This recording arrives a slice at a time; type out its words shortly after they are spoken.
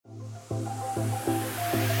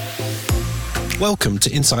Welcome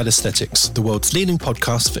to Inside Aesthetics, the world's leading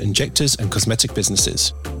podcast for injectors and cosmetic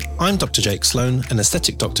businesses. I'm Dr. Jake Sloan, an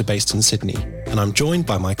aesthetic doctor based in Sydney, and I'm joined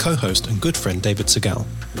by my co-host and good friend David Segal,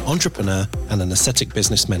 an entrepreneur and an aesthetic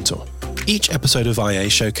business mentor. Each episode of IA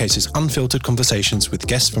showcases unfiltered conversations with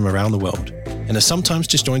guests from around the world. In a sometimes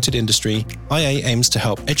disjointed industry, IA aims to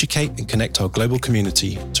help educate and connect our global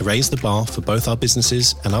community to raise the bar for both our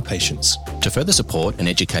businesses and our patients. To further support and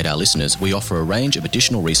educate our listeners, we offer a range of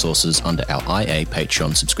additional resources under our IA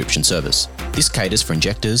Patreon subscription service. This caters for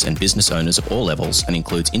injectors and business owners of all levels and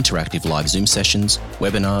includes interactive live Zoom sessions,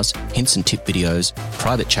 webinars, hints and tip videos,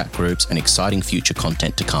 private chat groups, and exciting future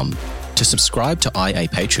content to come. To subscribe to IA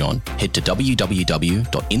Patreon, head to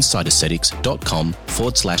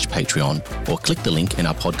www.insideaesthetics.com/Patreon or click the link in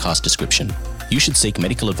our podcast description. You should seek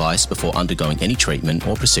medical advice before undergoing any treatment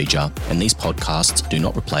or procedure, and these podcasts do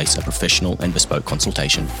not replace a professional and bespoke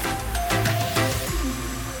consultation.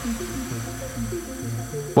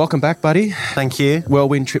 Welcome back, buddy. Thank you.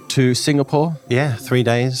 Whirlwind trip to Singapore. Yeah, 3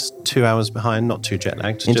 days, 2 hours behind, not too jet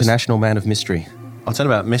lagged. International man of mystery. I'll tell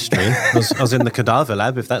you about mystery. I was in the cadaver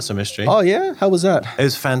lab, if that's a mystery. Oh, yeah? How was that? It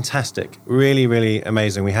was fantastic. Really, really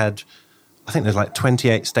amazing. We had, I think there's like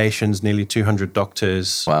 28 stations, nearly 200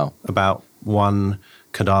 doctors. Wow. About one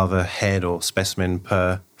cadaver head or specimen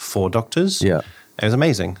per 4 doctors. Yeah. It was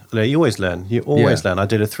amazing. You always learn. Learn. I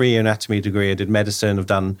did a 3-year anatomy degree. I did medicine. I've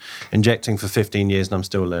done injecting for 15 years and I'm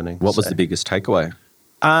still learning. What was the biggest takeaway?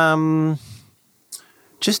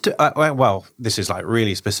 Well, this is like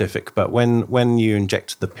really specific, but when you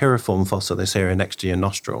inject the piriform fossa, this area next to your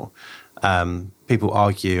nostril, people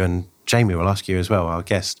argue, and Jamie will ask you as well, our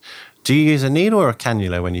guest, do you use a needle or a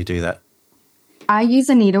cannula when you do that? I use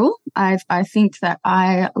a needle. I think that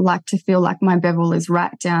I like to feel like my bevel is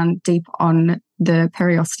right down deep on the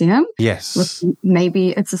periosteum. Yes. Look,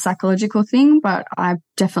 maybe it's a psychological thing, but I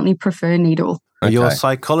definitely prefer needle. Okay. Your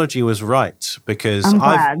psychology was right, because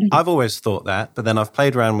I've always thought that, but then I've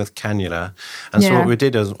played around with cannula. And so what we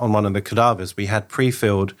did is on one of the cadavers, we had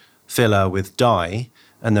pre-filled filler with dye,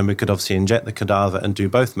 and then we could obviously inject the cadaver and do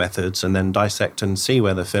both methods and then dissect and see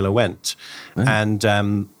where the filler went. Mm. And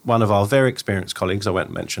one of our very experienced colleagues, I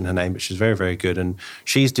won't mention her name, but she's very, very good, and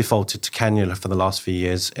she's defaulted to cannula for the last few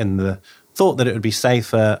years in the thought that it would be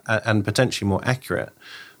safer and potentially more accurate.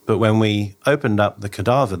 But when we opened up the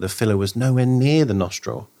cadaver, the filler was nowhere near the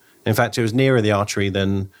nostril. In fact, it was nearer the artery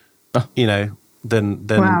than you'd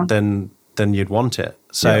want it.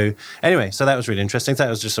 So anyway, so that was really interesting. That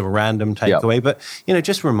was just a random takeaway. But,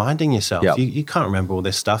 just reminding yourself, you can't remember all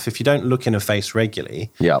this stuff. If you don't look in a face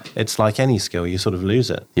regularly, it's like any skill, you sort of lose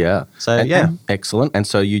it. Yeah. So, Excellent. And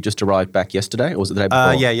so you just arrived back yesterday, or was it the day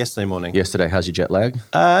before? Yesterday morning. Yesterday. How's your jet lag?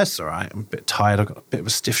 It's all right. I'm a bit tired. I've got a bit of a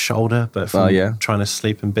stiff shoulder, but from trying to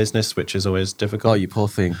sleep in business, which is always difficult. Oh, you poor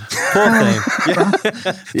thing. Poor thing.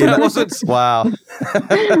 It wasn't. Wow.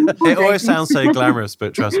 It always sounds so glamorous,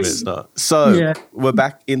 but trust me, it's not. So we're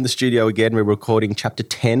back in the studio again. We're recording chapter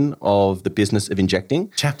 10 of The Business of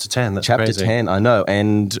Injecting. Chapter 10, that's Chapter crazy. 10, I know.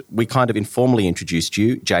 And we kind of informally introduced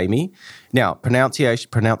you, Jamie. Now,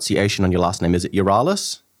 pronunciation on your last name, is it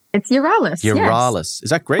Yerales? It's Yerales. Yerales. Yes. Is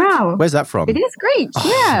that Greek? Wow. Where's that from? It is Greek,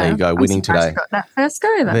 There you go, winning today. I got that first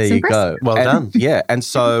go. That's there you impressive. go. Well done. Yeah, and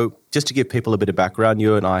so just to give people a bit of background,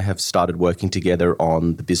 you and I have started working together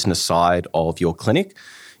on the business side of your clinic.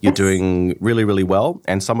 You're doing really, really well.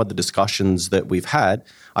 And some of the discussions that we've had,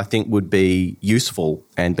 I think would be useful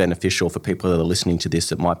and beneficial for people that are listening to this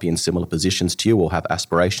that might be in similar positions to you or have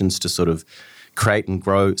aspirations to sort of create and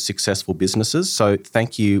grow successful businesses. So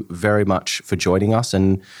thank you very much for joining us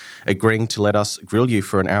and agreeing to let us grill you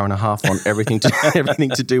for an hour and a half on everything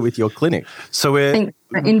to do with your clinic. So Thanks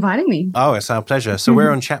for inviting me. Oh, it's our pleasure. So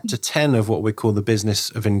we're on chapter 10 of what we call the Business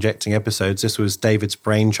of Injecting episodes. This was David's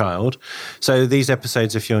brainchild. So these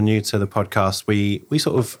episodes, if you're new to the podcast, we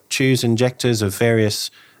sort of choose injectors of various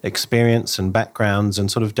experience and backgrounds and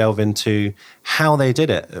sort of delve into how they did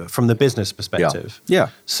it from the business perspective. Yeah.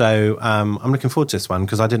 So I'm looking forward to this one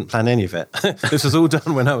because I didn't plan any of it. This was all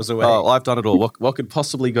done when I was away. Oh, I've done it all. What could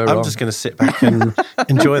possibly go wrong? I'm just going to sit back and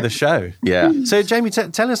enjoy the show. Yeah. So Jamie,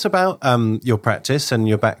 tell us about your practice and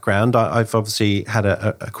your background. I've obviously had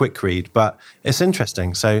a quick read, but it's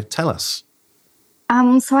interesting. So tell us.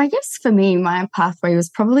 So I guess for me, my pathway was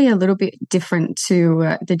probably a little bit different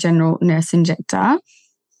to the general nurse injector.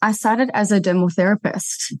 I started as a dermal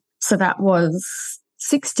therapist. So that was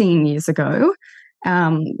 16 years ago.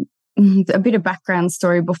 A bit of background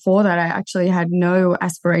story before that, I actually had no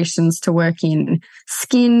aspirations to work in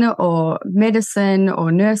skin or medicine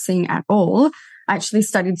or nursing at all. I actually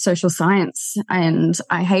studied social science and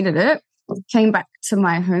I hated it. Came back to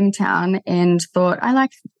my hometown and thought, I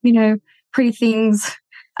like, pretty things.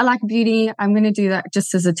 I like beauty. I'm going to do that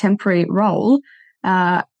just as a temporary role.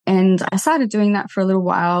 And I started doing that for a little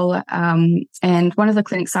while. And one of the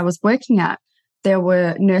clinics I was working at, there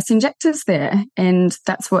were nurse injectors there. And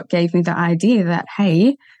that's what gave me the idea that,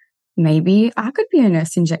 hey, maybe I could be a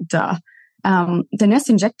nurse injector. The nurse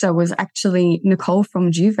injector was actually Nicole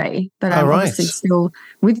from Juve, but I'm obviously still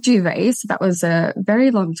with Juve. So that was a very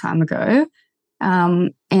long time ago.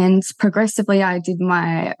 And progressively, I did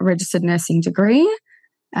my registered nursing degree,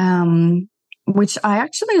 which I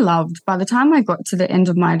actually loved. By the time I got to the end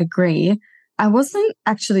of my degree, I wasn't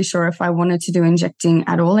actually sure if I wanted to do injecting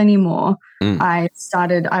at all anymore. I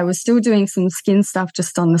was still doing some skin stuff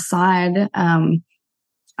just on the side.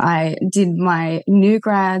 I did my new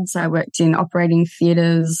grads. I worked in operating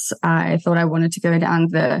theatres. I thought I wanted to go down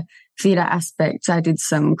the theatre aspect. I did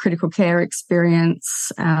some critical care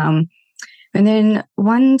experience. And then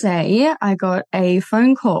one day I got a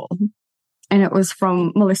phone call, and it was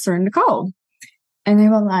from Melissa and Nicole. And they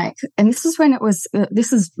were like, and this is when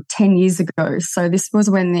this is 10 years ago. So this was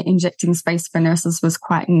when the injecting space for nurses was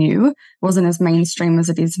quite new. It wasn't as mainstream as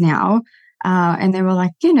it is now. And they were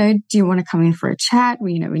like, do you want to come in for a chat?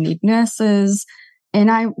 We need nurses.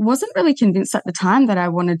 And I wasn't really convinced at the time that I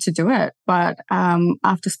wanted to do it. But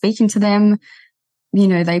after speaking to them,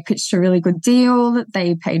 they pitched a really good deal.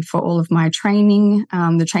 They paid for all of my training.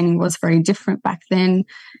 The training was very different back then.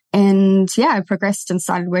 And I progressed and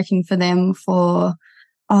started working for them for,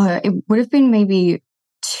 it would have been maybe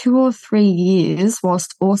 2 or 3 years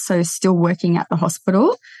whilst also still working at the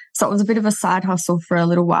hospital. So it was a bit of a side hustle for a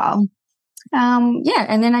little while.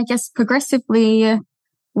 And then I guess progressively,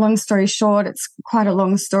 long story short, it's quite a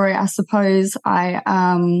long story, I suppose. I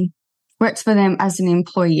worked for them as an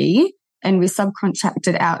employee, and we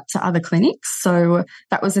subcontracted out to other clinics. So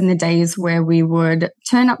that was in the days where we would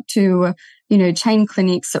turn up to, chain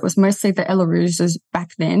clinics. It was mostly the Ella Rouges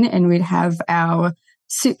back then, and we'd have our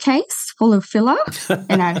suitcase full of filler,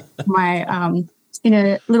 and I my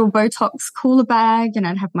little Botox cooler bag, and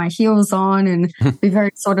I'd have my heels on and be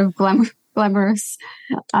very sort of glamorous.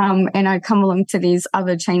 And I'd come along to these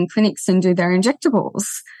other chain clinics and do their injectables.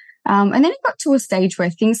 And then it got to a stage where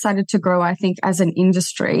things started to grow, I think, as an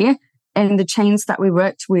industry. And the chains that we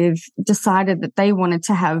worked with decided that they wanted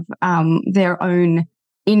to have their own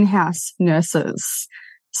in-house nurses.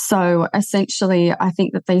 So essentially, I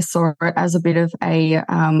think that they saw it as a bit of a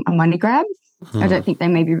money grab. I don't think they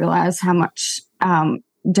maybe realize how much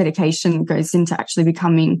dedication goes into actually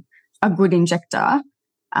becoming a good injector.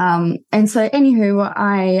 And so anywho,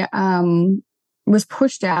 I was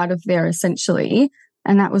pushed out of there essentially.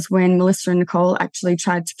 And that was when Melissa and Nicole actually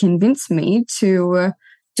tried to convince me to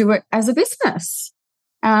do it as a business.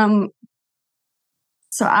 So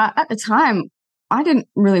at the time, I didn't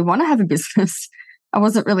really want to have a business. I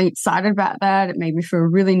wasn't really excited about that. It made me feel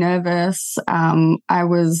really nervous. I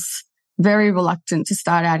was very reluctant to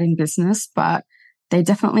start out in business, but they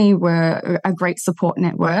definitely were a great support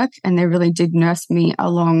network, and they really did nurse me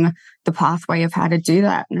along the pathway of how to do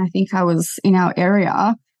that. And I think I was, in our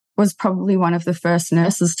area, was probably one of the first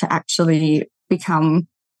nurses to actually become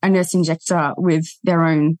a nurse injector with their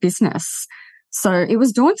own business. So it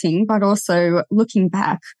was daunting, but also looking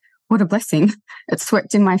back, what a blessing. It's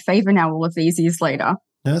worked in my favor now all of these years later.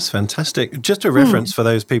 That's fantastic. Just a reference for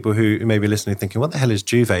those people who may be listening thinking, what the hell is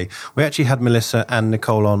Juve? We actually had Melissa and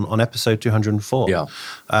Nicole on episode 204. Yeah.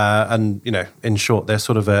 And, in short, they're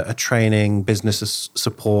sort of a training, business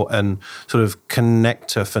support and sort of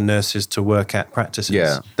connector for nurses to work at practices.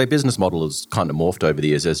 Yeah. Their business model has kind of morphed over the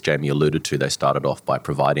years. As Jamie alluded to, they started off by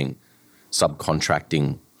providing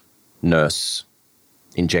subcontracting nurse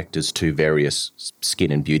injectors to various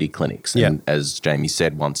skin and beauty clinics. And as Jamie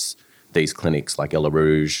said, once these clinics like Ella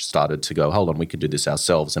Rouge started to go, hold on, we could do this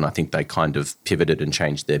ourselves. And I think they kind of pivoted and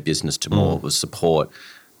changed their business to more of a support.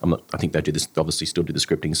 I think they do this, obviously still do the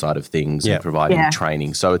scripting side of things and providing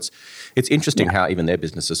training. So it's interesting how even their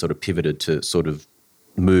business has sort of pivoted to sort of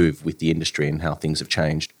move with the industry and how things have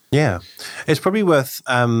changed. Yeah. It's probably worth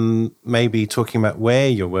maybe talking about where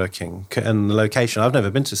you're working and the location. I've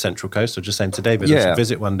never been to Central Coast. I was just saying to David, I should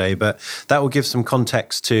visit one day, but that will give some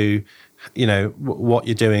context to what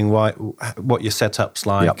you're doing, what your setup's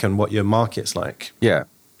like and what your market's like. Yeah.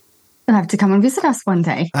 You'll have to come and visit us one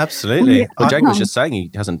day. Absolutely. Well, Jake was just saying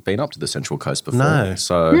he hasn't been up to the Central Coast before. No.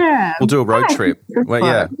 So we'll do a road trip. Well,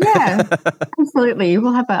 yeah, absolutely.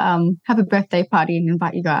 We'll have a birthday party and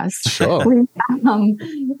invite you guys. Sure.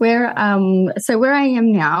 Where I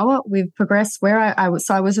am now, we've progressed where I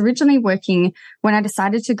was originally working when I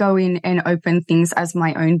decided to go in and open things as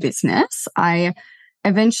my own business. I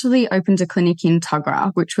eventually opened a clinic in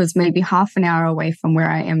Tuggerah, which was maybe half an hour away from where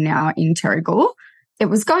I am now in Terrigal. It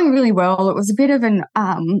was going really well. It was a bit of an,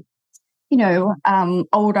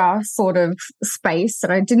 older sort of space that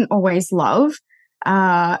I didn't always love.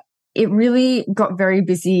 It really got very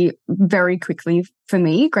busy very quickly for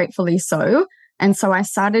me, gratefully so. And so I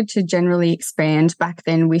started to generally expand. Back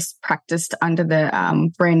then, we practiced under the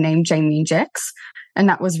brand name Jamie Injects. And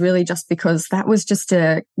that was really just because that was just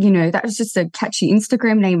a catchy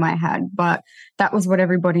Instagram name I had, but that was what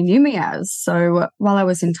everybody knew me as. So while I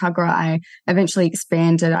was in Tuggerah, I eventually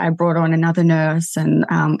expanded. I brought on another nurse and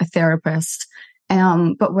a therapist.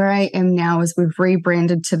 But where I am now is we've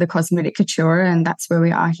rebranded to the Cosmetic Couture, and that's where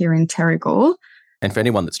we are here in Terrigal. And for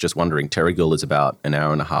anyone that's just wondering, Terrigal is about an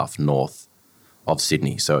hour and a half north of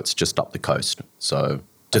Sydney. So it's just up the coast. So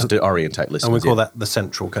just to orientate listeners. And we call that the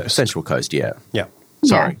Central Coast. Central Coast, yeah. Yeah.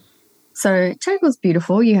 Sorry. Yeah. So Terrigal's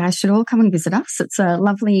beautiful. You guys should all come and visit us. It's a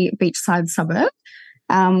lovely beachside suburb.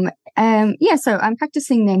 So I'm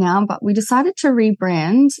practicing there now, but we decided to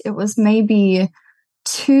rebrand. It was maybe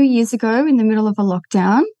 2 years ago in the middle of a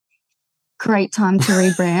lockdown. Great time to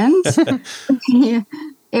rebrand. Yeah.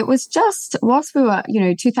 It was just, whilst we were,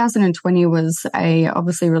 2020 was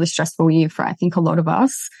obviously a really stressful year for, I think, a lot of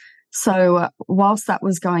us. So whilst that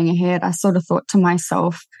was going ahead, I sort of thought to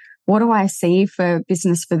myself, what do I see for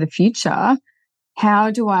business for the future? How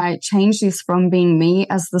do I change this from being me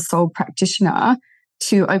as the sole practitioner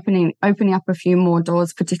to opening up a few more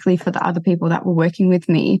doors, particularly for the other people that were working with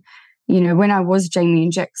me? When I was Jamie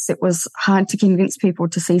Injects, it was hard to convince people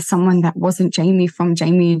to see someone that wasn't Jamie from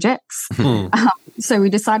Jamie Injects. So we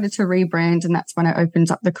decided to rebrand, and that's when I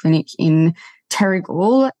opened up the clinic in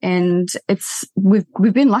Terrigal. And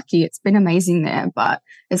we've been lucky. It's been amazing there, but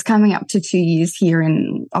it's coming up to 2 years here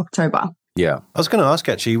in October. Yeah. I was going to ask,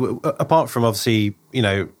 actually, apart from obviously,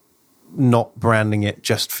 not branding it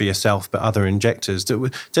just for yourself, but other injectors,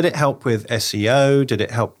 did it help with SEO? Did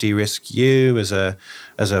it help de-risk you as a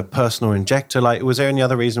personal injector? Like, was there any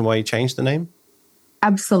other reason why you changed the name?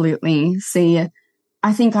 Absolutely. See,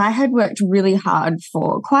 I think I had worked really hard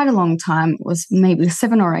for quite a long time. It was maybe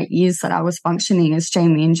 7 or 8 years that I was functioning as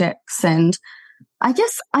Jamie Injects. And I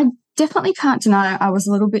guess I definitely can't deny I was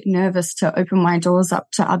a little bit nervous to open my doors up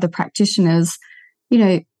to other practitioners.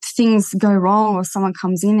 Things go wrong or someone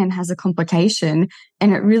comes in and has a complication,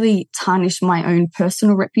 and it really tarnished my own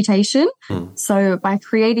personal reputation. So by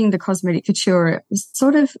creating the Cosmetic Couture, it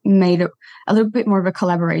sort of made it a little bit more of a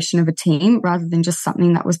collaboration of a team rather than just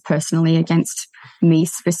something that was personally against me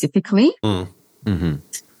specifically.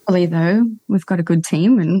 Luckily, though, we've got a good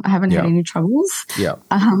team and I haven't had any troubles. Yeah.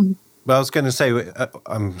 Well, I was going to say,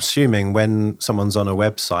 I'm assuming when someone's on a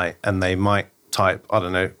website and they might type, I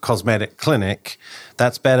don't know, cosmetic clinic,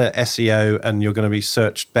 that's better SEO and you're going to be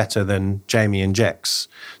searched better than Jamie Injects.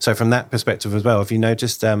 So from that perspective as well, have you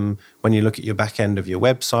noticed when you look at your back end of your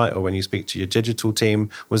website or when you speak to your digital team,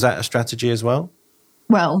 was that a strategy as well?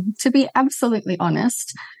 Well, to be absolutely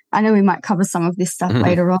honest, I know we might cover some of this stuff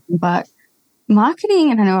later on, but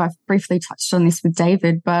marketing, and I know I've briefly touched on this with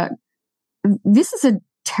David, but this is a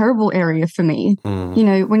terrible area for me.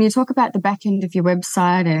 When you talk about the back end of your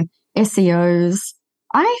website and SEOs,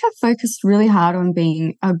 I have focused really hard on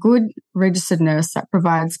being a good registered nurse that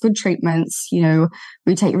provides good treatments.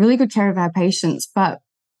 We take really good care of our patients, but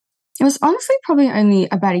it was honestly probably only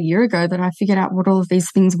about a year ago that I figured out what all of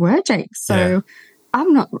these things were, Jake. So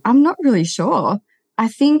I'm not really sure. I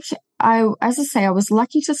think I was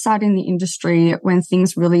lucky to start in the industry when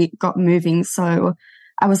things really got moving. So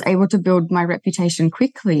I was able to build my reputation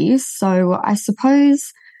quickly. So I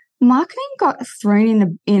suppose marketing got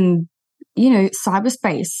thrown in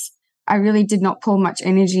cyberspace. I really did not pour much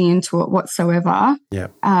energy into it whatsoever.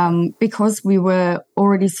 Because we were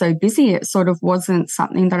already so busy, it sort of wasn't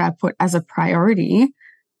something that I put as a priority.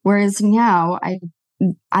 Whereas now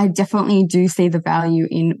I definitely do see the value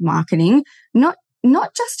in marketing, not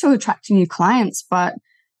just to attract new clients, but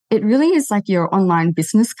it really is like your online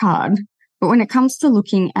business card. But when it comes to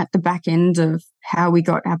looking at the back end of how we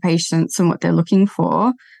got our patients and what they're looking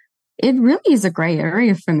for, it really is a grey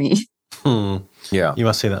area for me. Yeah. You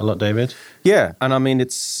must see that a lot, David. Yeah. And I mean,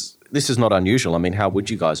 this is not unusual. I mean, how would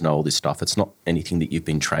you guys know all this stuff? It's not anything that you've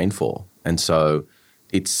been trained for. And so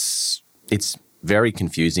it's very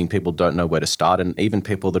confusing. People don't know where to start. And even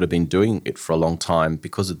people that have been doing it for a long time,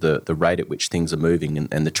 because of the rate at which things are moving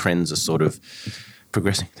and the trends are sort of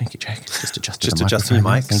progressing. Thank you, Jake. Just adjusting your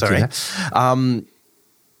mic. Sorry.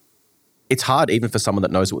 It's hard even for someone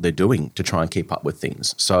that knows what they're doing to try and keep up with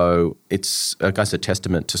things. So it's, I guess, a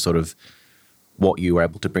testament to sort of what you were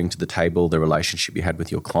able to bring to the table, the relationship you had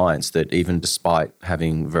with your clients, that even despite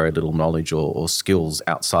having very little knowledge or skills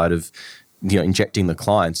outside of injecting the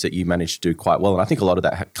clients, that you managed to do quite well. And I think a lot of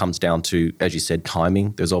that comes down to, as you said,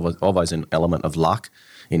 timing. There's always an element of luck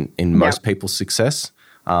in most people's success.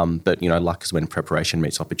 But luck is when preparation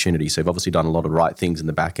meets opportunity. So you've obviously done a lot of right things in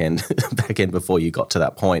the back end before you got to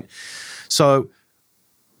that point. So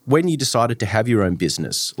when you decided to have your own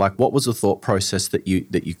business, like what was the thought process that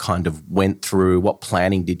you kind of went through? What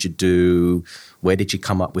planning did you do? Where did you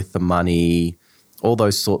come up with the money? All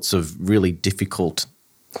those sorts of really difficult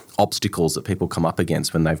obstacles that people come up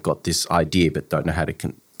against when they've got this idea but don't know how to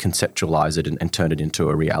conceptualize it and turn it into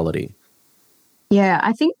a reality. Yeah,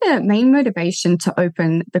 I think the main motivation to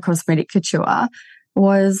open the Cosmetic Couture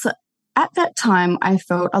was, at that time, I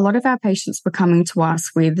felt a lot of our patients were coming to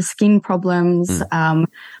us with skin problems,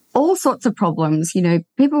 all sorts of problems.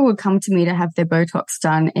 People would come to me to have their Botox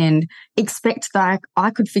done and expect that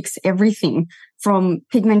I could fix everything from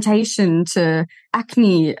pigmentation to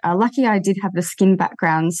acne. Lucky I did have the skin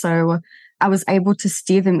background, so I was able to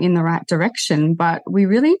steer them in the right direction. But we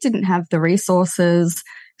really didn't have the resources,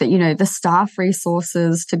 the staff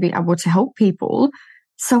resources to be able to help people.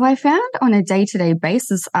 So I found on a day-to-day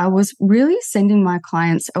basis, I was really sending my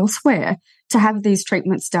clients elsewhere to have these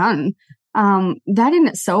treatments done. That in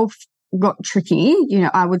itself got tricky.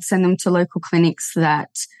 I would send them to local clinics that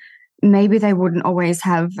maybe they wouldn't always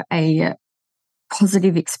have a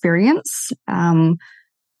positive experience.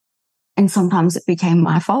 And sometimes it became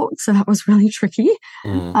my fault. So that was really tricky.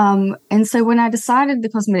 And so when I decided the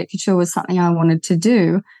Cosmetic Couture was something I wanted to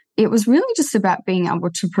do, it was really just about being able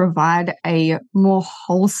to provide a more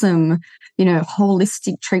wholesome,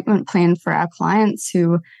 holistic treatment plan for our clients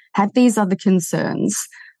who had these other concerns.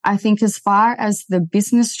 I think as far as the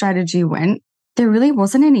business strategy went, there really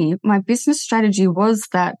wasn't any. My business strategy was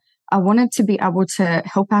that I wanted to be able to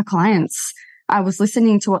help our clients. I was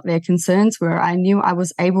listening to what their concerns were. I knew I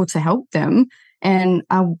was able to help them. And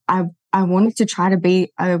I wanted to try to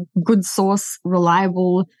be a good source,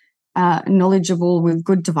 reliable, knowledgeable, with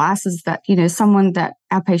good devices that, someone that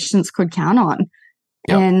our patients could count on.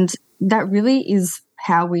 Yep. And that really is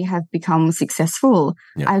how we have become successful.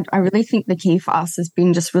 Yep. I really think the key for us has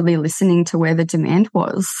been just really listening to where the demand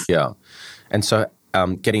was. Yeah. And so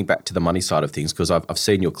getting back to the money side of things, because I've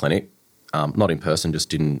seen your clinic, not in person,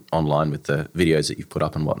 just online with the videos that you've put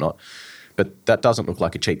up and whatnot. But that doesn't look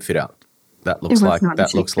like a cheap fit out. That looks like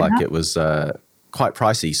it was quite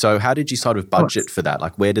pricey. So how did you sort of budget for that?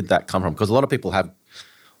 Like, where did that come from? Because a lot of people have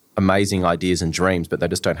amazing ideas and dreams, but they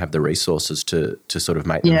just don't have the resources to sort of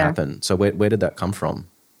make them happen. So where did that come from?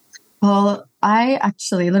 Well, a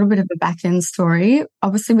little bit of a back end story.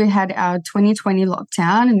 Obviously, we had our 2020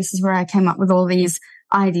 lockdown, and this is where I came up with all these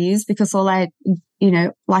ideas, because all I,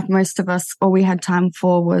 like most of us, all we had time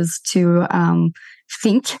for was to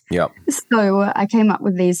think. Yep. So I came up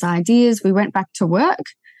with these ideas. We went back to work,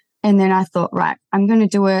 and then I thought, right, I'm going to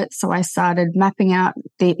do it. So I started mapping out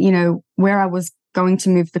where I was going to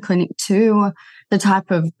move the clinic to, the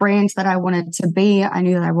type of brand that I wanted to be. I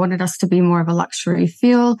knew that I wanted us to be more of a luxury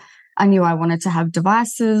feel. I knew I wanted to have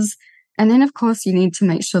devices. And then, of course, you need to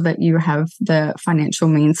make sure that you have the financial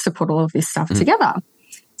means to put all of this stuff together.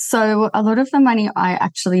 So a lot of the money I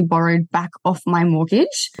actually borrowed back off my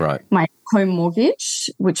mortgage, my home mortgage,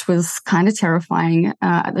 which was kind of terrifying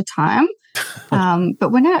at the time.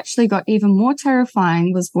 But when it actually got even more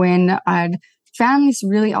terrifying was when I'd found this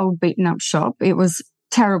really old beaten up shop. It was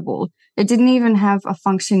terrible. It didn't even have a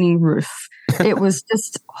functioning roof. It was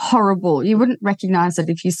just horrible. You wouldn't recognize it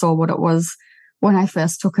if you saw what it was when I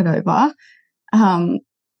first took it over.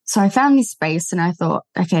 So I found this space and I thought,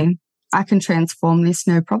 okay, I can transform this,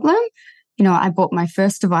 no problem. I bought my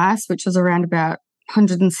first device, which was around about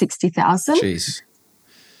 160,000. Jeez.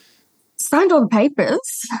 Signed all the papers,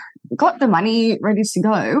 got the money ready to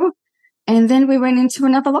go, and then we went into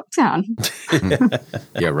another lockdown.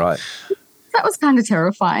 Yeah, right. That was kind of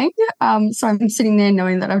terrifying. So I'm sitting there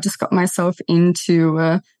knowing that I've just got myself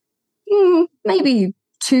into maybe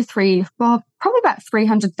probably about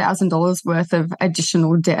 $300,000 worth of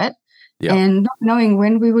additional debt. Yep. And not knowing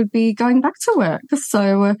when we would be going back to work.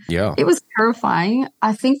 So it was terrifying.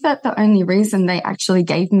 I think that the only reason they actually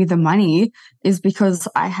gave me the money is because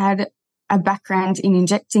I had a background in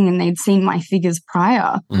injecting and they'd seen my figures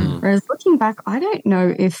prior. Whereas looking back, I don't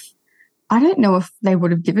know if they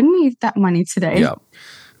would have given me that money today. Yeah.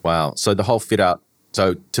 Wow. So the whole fit out,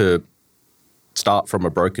 so to start from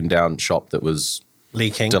a broken down shop that was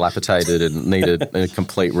leaking, dilapidated and needed a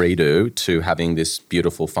complete redo, to having this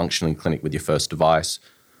beautiful functioning clinic with your first device,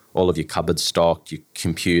 all of your cupboard stocked, your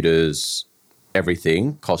computers,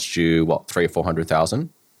 everything cost you, what, 300,000 or 400,000?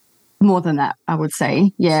 More than that, I would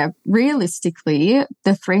say. Yeah. Realistically,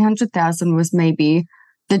 the 300,000 was maybe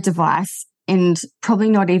the device and probably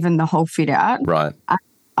not even the whole fit out. Right.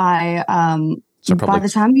 So by the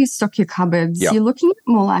time you stock your cupboards, you're looking at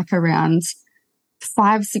more like around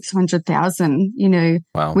 500,000-600,000. You know,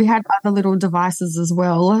 wow. We had other little devices as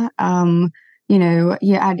well. You know,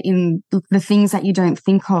 you add in the things that you don't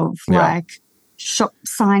think of, like shop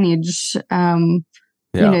signage,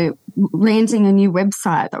 you know, landing a new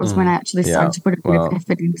website. That was when I actually started to put a bit of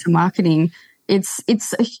effort into marketing. It's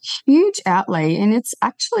a huge outlay and it's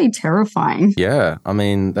actually terrifying. Yeah. I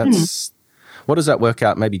mean, that's what does that work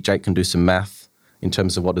out? Maybe Jake can do some math in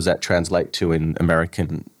terms of what does that translate to in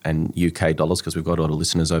American and UK dollars, because we've got a lot of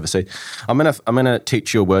listeners overseas. I'm gonna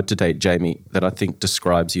teach you a word today, Jamie, that I think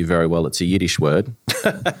describes you very well. It's a Yiddish word,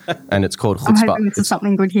 and it's called chutzpah. I'm hoping it's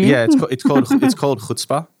something good here. Yeah, it's called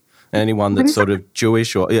chutzpah. Anyone that's sort of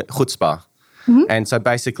Jewish or chutzpah. Mm-hmm. And so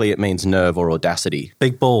basically it means nerve or audacity.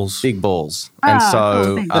 Big balls. Big balls. And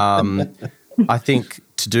so I think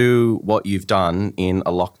to do what you've done in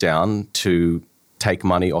a lockdown, to take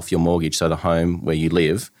money off your mortgage, so the home where you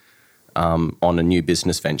live, on a new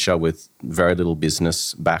business venture with very little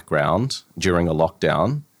business background during a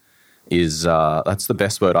lockdown is that's the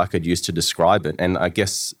best word I could use to describe it. And I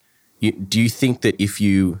guess, do you think there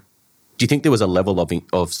was a level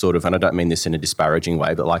of sort of, and I don't mean this in a disparaging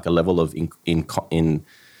way, but like a level of incompetence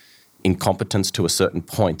to a certain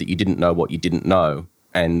point that you didn't know what you didn't know,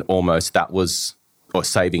 and almost that was or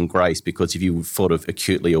saving grace, because if you were sort of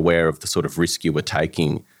acutely aware of the sort of risk you were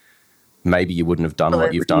taking, maybe you wouldn't have done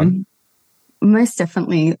what you've done? Most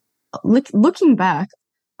definitely. Looking back,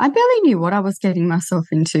 I barely knew what I was getting myself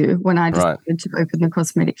into when I decided to open the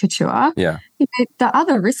cosmetic couture. Yeah. You know, the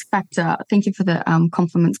other risk factor, thank you for the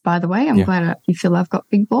compliments, by the way. I'm glad you feel I've got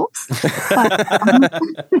big balls. But,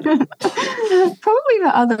 probably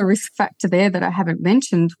the other risk factor there that I haven't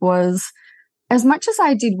mentioned was, as much as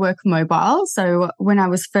I did work mobile, so when I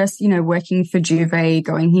was first, working for Juve,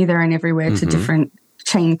 going here, there and everywhere to different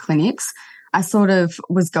chain clinics, I sort of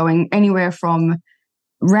was going anywhere from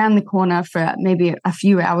round the corner for maybe a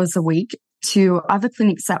few hours a week to other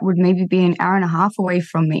clinics that would maybe be an hour and a half away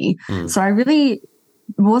from me. So I really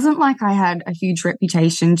wasn't like I had a huge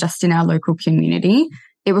reputation just in our local community.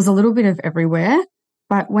 It was a little bit of everywhere.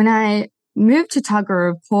 But when I moved to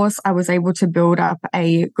Tuggerah, of course, I was able to build up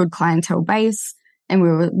a good clientele base and we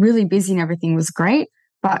were really busy and everything was great.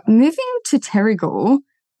 But moving to Terrigal,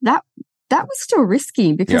 that was still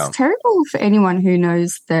risky, because Terrigal, for anyone who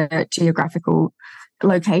knows the geographical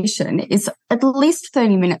location, is at least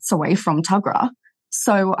 30 minutes away from Tuggerah.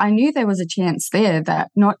 So I knew there was a chance there that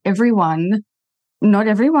not everyone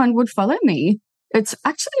would follow me. It's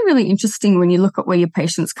actually really interesting when you look at where your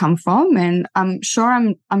patients come from, and I'm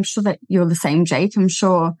sure that you're the same, Jake. I'm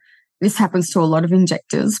sure this happens to a lot of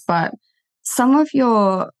injectors, but some of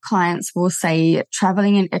your clients will say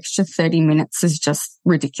traveling an extra 30 minutes is just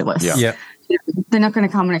ridiculous. Yeah. They're not going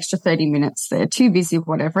to come an extra 30 minutes. They're too busy,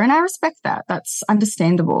 whatever. And I respect that. That's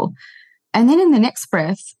understandable. And then in the next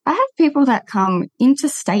breath, I have people that come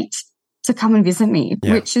interstate to come and visit me,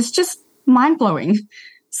 which is just mind-blowing.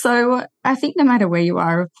 So I think no matter where you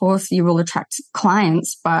are, of course, you will attract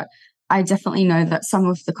clients, but I definitely know that some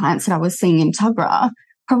of the clients that I was seeing in Tuggerah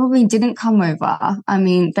probably didn't come over. I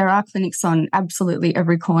mean, there are clinics on absolutely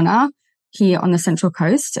every corner here on the Central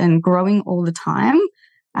Coast and growing all the time.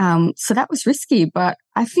 So that was risky. But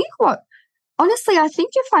I think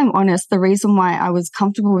if I'm honest, the reason why I was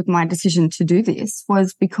comfortable with my decision to do this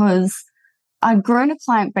was because I'd grown a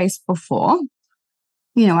client base before.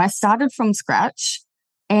 I started from scratch.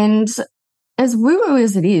 And as woo-woo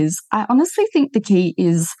as it is, I honestly think the key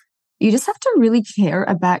is you just have to really care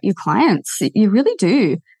about your clients. You really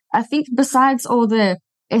do. I think besides all the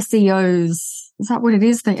SEOs, is that what it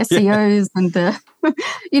is? The SEOs and the,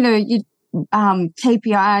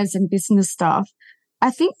 KPIs and business stuff. I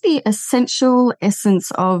think the essential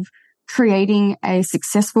essence of creating a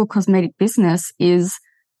successful cosmetic business is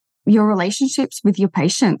your relationships with your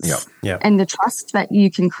patients and the trust that you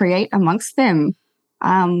can create amongst them.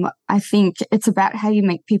 I think it's about how you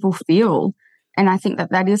make people feel. And I think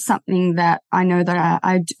that is something that I know that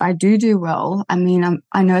I do well. I mean,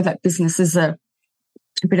 I know that business is a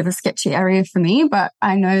bit of a sketchy area for me, but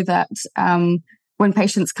I know that when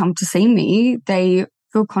patients come to see me, they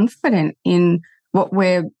feel confident in what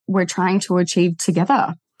we're trying to achieve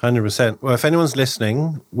together. 100%. Well, if anyone's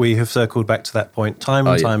listening, we have circled back to that point time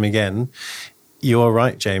and time again. You're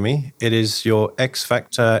right, Jamie. It is your X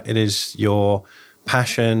factor. It is your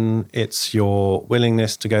passion. It's your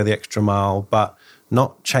willingness to go the extra mile. But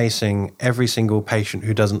not chasing every single patient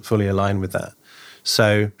who doesn't fully align with that.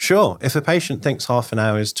 So sure, if a patient thinks half an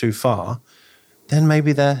hour is too far, then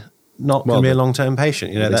maybe they're not going to be a long-term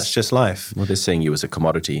patient. That's just life. Well, they're seeing you as a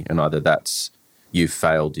commodity, and either that's you've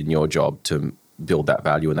failed in your job to build that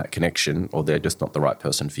value and that connection, or they're just not the right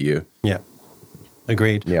person for you. Yeah.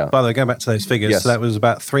 Agreed. Yeah. By the way, going back to those figures, yes. So that was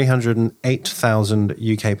about 308,000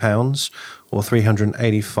 UK pounds or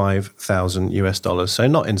 385,000 US dollars. So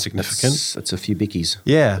not insignificant. That's a few bickies.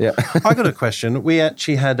 Yeah. I got a question. We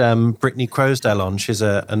actually had Brittany Crosdale on. She's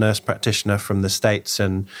a nurse practitioner from the States.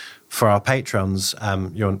 And for our patrons,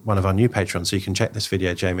 you're one of our new patrons, so you can check this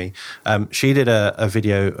video, Jamie. She did a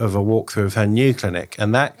video of a walkthrough of her new clinic.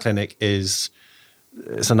 And that clinic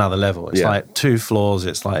it's another level. It's like 2 floors.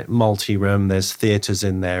 It's like multi-room. There's theatres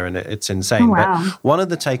in there, and it's insane. Oh, wow. But one of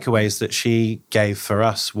the takeaways that she gave for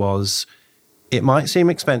us was it might seem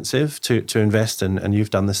expensive to invest, and you've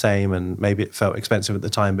done the same, and maybe it felt expensive at the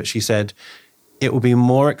time, but she said it will be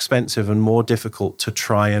more expensive and more difficult to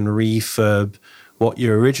try and refurb what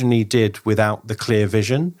you originally did without the clear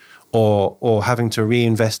vision, or having to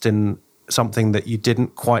reinvest in something that you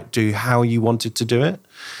didn't quite do how you wanted to do it.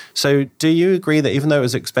 So do you agree that even though it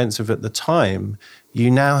was expensive at the time, you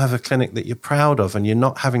now have a clinic that you're proud of and you're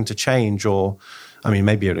not having to change, or, I mean,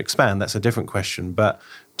 maybe you'd expand, that's a different question, but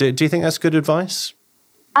do you think that's good advice?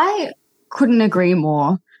 I couldn't agree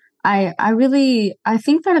more. I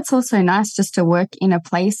think that it's also nice just to work in a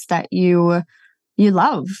place that you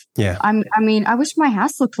love. Yeah. I mean, I wish my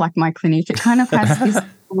house looked like my clinic. It kind of has this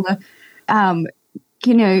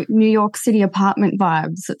New York City apartment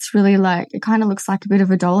vibes. It's really it kind of looks like a bit of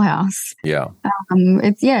a dollhouse. Yeah.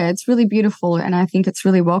 It's really beautiful, and I think it's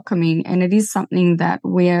really welcoming. And it is something that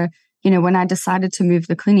when I decided to move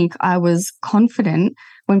the clinic, I was confident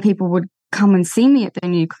when people would come and see me at the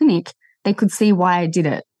new clinic, they could see why I did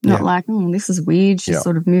it. Not like, this is weird. She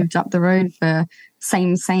sort of moved up the road for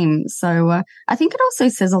same. So I think it also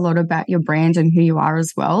says a lot about your brand and who you are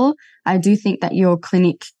as well. I do think that your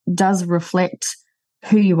clinic does reflect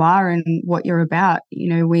who you are and what you're about.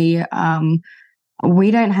 We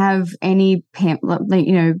don't have any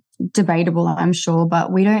debatable, I'm sure,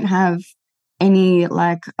 but we don't have any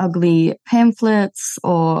ugly pamphlets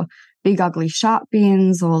or big ugly sharp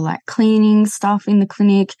bins or cleaning stuff in the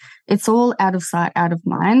clinic. It's all out of sight, out of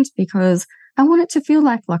mind, because I want it to feel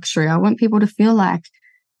like luxury. I want people to feel like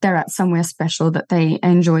they're at somewhere special that they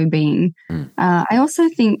enjoy being. I also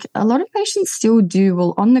think a lot of patients still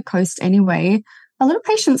do, on the coast anyway, a lot of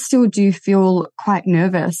patients still do feel quite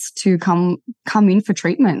nervous to come in for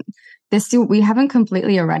treatment. We haven't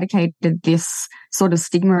completely eradicated this sort of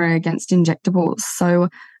stigma against injectables. So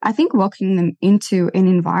I think walking them into an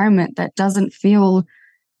environment that doesn't feel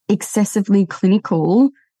excessively clinical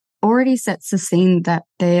already sets the scene that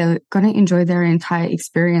they're going to enjoy their entire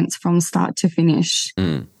experience from start to finish.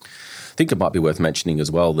 I think it might be worth mentioning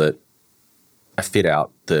as well that a fit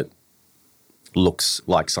out that looks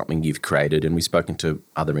like something you've created, and we've spoken to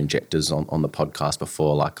other injectors on the podcast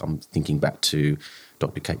before, I'm thinking back to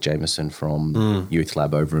Dr. Kate Jameson from Youth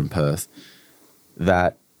Lab over in Perth,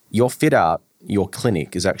 that your fit out, your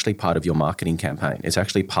clinic is actually part of your marketing campaign. It's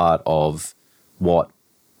actually part of what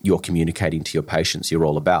you're communicating to your patients you're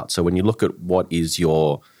all about. So when you look at what is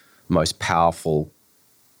your most powerful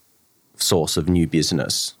source of new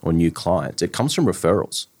business or new clients, it comes from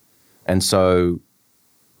referrals. And so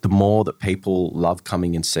the more that people love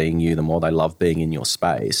coming and seeing you, the more they love being in your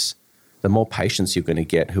space, the more patients you're going to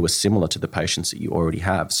get who are similar to the patients that you already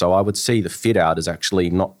have. So I would see the fit out as actually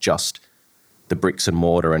not just the bricks and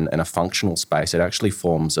mortar and a functional space. It actually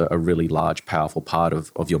forms a really large, powerful part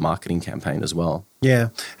of your marketing campaign as well. Yeah.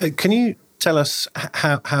 Can you tell us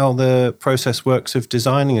how the process works of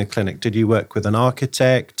designing a clinic? Did you work with an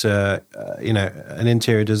architect, an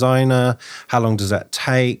interior designer? How long does that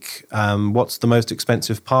take? What's the most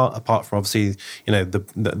expensive part, apart from obviously,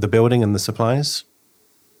 the building and the supplies?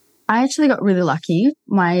 I actually got really lucky.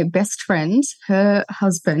 My best friend, her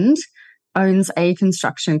husband, owns a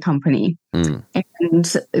construction company, and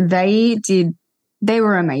they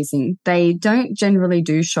were amazing. They don't generally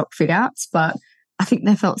do shop fit outs, but I think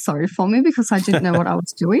they felt sorry for me because I didn't know what I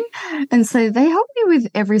was doing. And so they helped me with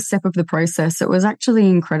every step of the process. It was actually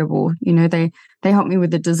incredible. They helped me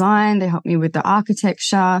with the design, they helped me with the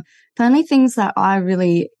architecture. The only things that I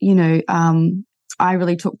really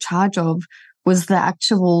took charge of was the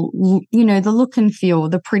actual, the look and feel,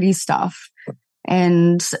 the pretty stuff.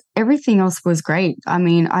 And everything else was great. I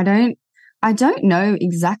mean, I don't know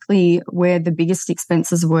exactly where the biggest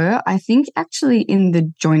expenses were. I think actually in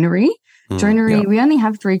the joinery, we only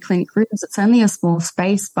have 3 clinic rooms. It's only a small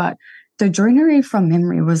space, but the joinery from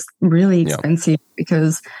memory was really expensive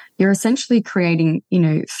because you're essentially creating,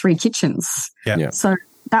 3 kitchens. Yeah. So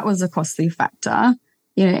that was a costly factor,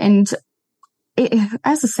 and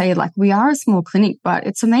as I say, like, we are a small clinic, but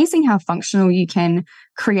it's amazing how functional you can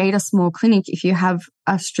create a small clinic if you have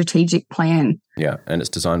a strategic plan. Yeah, and it's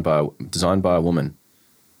designed by a woman.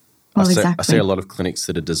 Well, I see a lot of clinics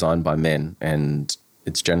that are designed by men, and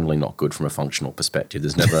it's generally not good from a functional perspective.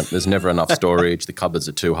 There's never enough storage. The cupboards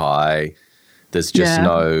are too high. There's just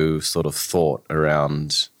no sort of thought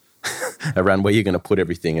around where you're going to put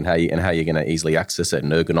everything and how you're going to easily access it,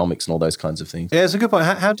 and ergonomics and all those kinds of things. Yeah, it's a good point.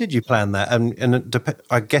 How did you plan that?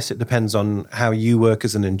 I guess it depends on how you work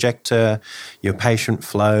as an injector, your patient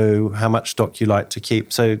flow, how much stock you like to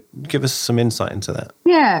keep. So give us some insight into that.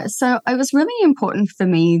 Yeah, so it was really important for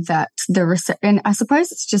me that and I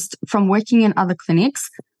suppose it's just from working in other clinics,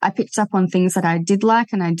 I picked up on things that I did like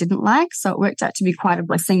and I didn't like. So it worked out to be quite a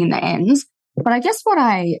blessing in the end. But I guess what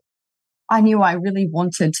I knew I really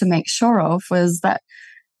wanted to make sure of was that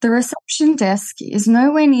the reception desk is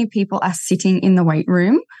nowhere near people are sitting in the wait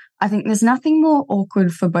room. I think there's nothing more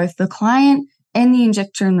awkward for both the client and the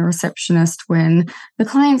injector and the receptionist when the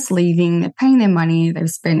client's leaving, they're paying their money, they've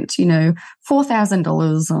spent,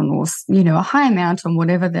 $4,000 on, or, a high amount on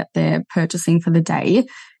whatever that they're purchasing for the day.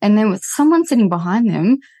 And then with someone sitting behind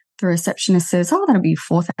them, the receptionist says, "Oh, that'll be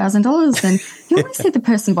 $4,000. And you always see the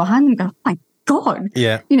person behind them go, "Oh my God."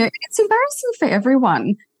 Yeah. It's embarrassing for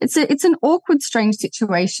everyone. It's an awkward, strange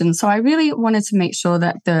situation. So I really wanted to make sure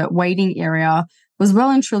that the waiting area was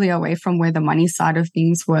well and truly away from where the money side of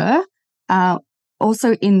things were.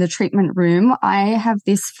 Also in the treatment room, I have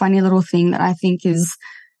this funny little thing that I think is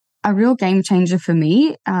a real game changer for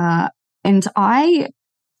me. And I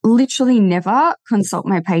literally never consult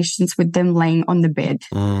my patients with them laying on the bed.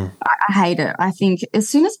 I hate it. I think as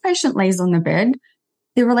soon as a patient lays on the bed,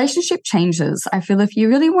 the relationship changes. I feel if you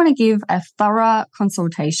really want to give a thorough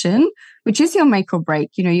consultation, which is your make or break,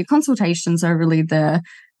 your consultations are really they're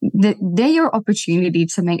your opportunity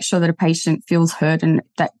to make sure that a patient feels heard and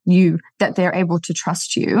that they're able to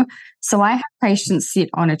trust you. So I have patients sit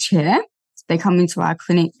on a chair. They come into our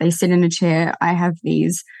clinic, they sit in a chair. I have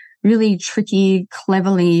these really tricky,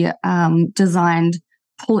 cleverly designed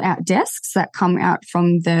pull-out desks that come out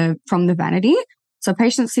from the vanity. So a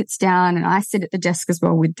patient sits down and I sit at the desk as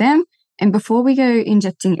well with them. And before we go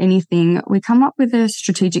injecting anything, we come up with a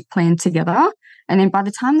strategic plan together. And then by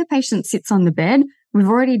the time the patient sits on the bed, we've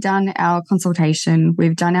already done our consultation,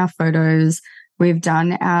 we've done our photos, we've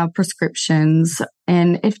done our prescriptions,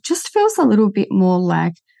 and it just feels a little bit more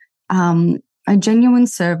like a genuine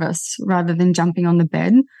service rather than jumping on the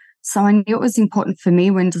bed. So I knew it was important for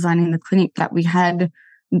me when designing the clinic that we had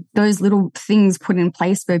those little things put in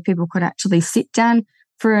place where people could actually sit down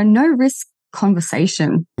for a no-risk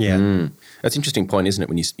conversation. Yeah. That's an interesting point, isn't it,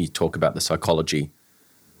 when you talk about the psychology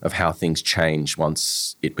of how things change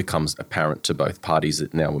once it becomes apparent to both parties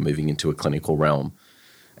that now we're moving into a clinical realm,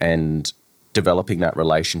 and developing that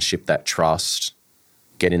relationship, that trust,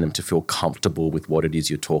 getting them to feel comfortable with what it is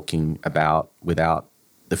you're talking about without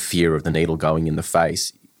the fear of the needle going in the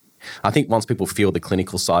face. I think once people feel the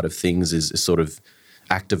clinical side of things is sort of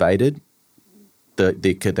activated,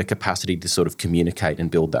 the capacity to sort of communicate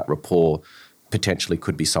and build that rapport potentially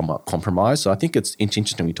could be somewhat compromised. So I think it's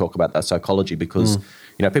interesting we talk about that psychology because,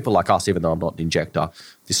 people like us, even though I'm not an injector,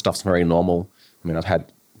 this stuff's very normal. I mean, I've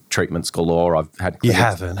had treatments galore. I've had... You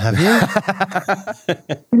haven't, have you?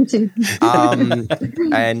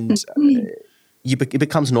 It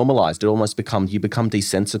becomes normalized. It almost you become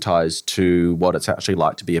desensitized to what it's actually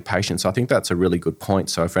like to be a patient. So I think that's a really good point.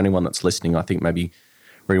 So for anyone that's listening, I think maybe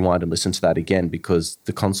rewind and listen to that again, because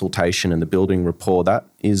the consultation and the building rapport, that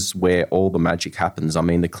is where all the magic happens. I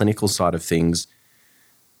mean, the clinical side of things,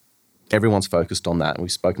 everyone's focused on that. And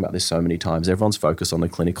we've spoken about this so many times. Everyone's focused on the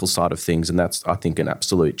clinical side of things. And that's, I think, an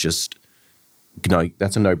absolute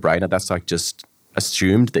that's a no-brainer. That's like just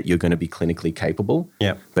assumed that you're going to be clinically capable.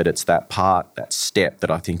 Yeah. But it's that step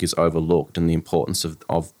that I think is overlooked, and the importance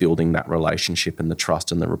of building that relationship and the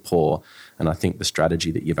trust and the rapport. And I think the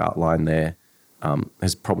strategy that you've outlined there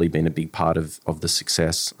has probably been a big part of the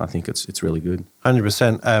success. I think it's really good.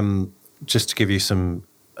 100%. Just to give you some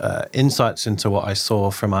insights into what I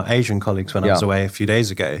saw from our Asian colleagues when I was away a few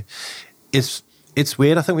days ago, it's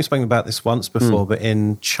weird. I think we've spoken about this once before, but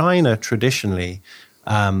in China traditionally,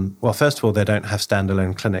 first of all, they don't have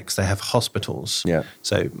standalone clinics. They have hospitals. Yeah.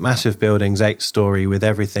 So massive buildings, 8-story, with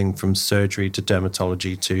everything from surgery to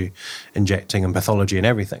dermatology to injecting and pathology and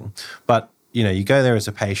everything. But you go there as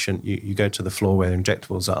a patient, you go to the floor where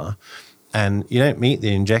injectables are, and you don't meet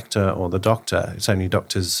the injector or the doctor. It's only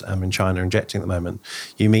doctors in China injecting at the moment.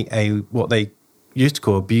 You meet what they used to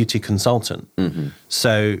call a beauty consultant. Mm-hmm.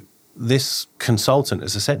 So this consultant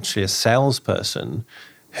is essentially a salesperson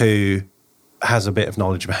who has a bit of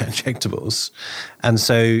knowledge about injectables. And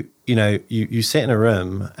so, you sit in a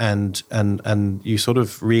room and you sort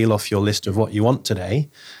of reel off your list of what you want today.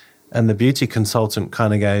 And the beauty consultant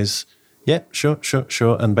kind of goes, yeah, sure.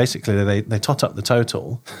 And basically they tot up the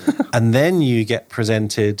total. And then you get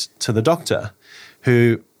presented to the doctor,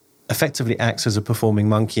 who effectively acts as a performing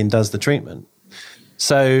monkey and does the treatment.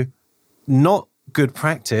 So not good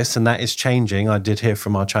practice, and that is changing. I did hear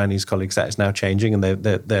from our Chinese colleagues that is now changing, and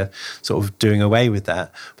they're sort of doing away with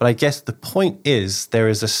that. But I guess the point is there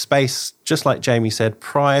is a space, just like Jamie said,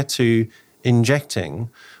 prior to injecting,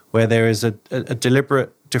 where there is a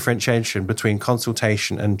deliberate differentiation between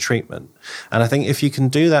consultation and treatment. And I think if you can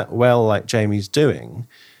do that well, like Jamie's doing,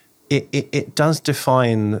 it does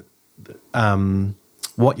define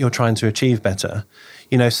what you're trying to achieve better.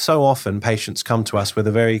 So often patients come to us with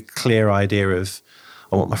a very clear idea of,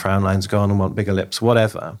 I want my frown lines gone, I want bigger lips,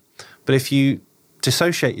 whatever. But if you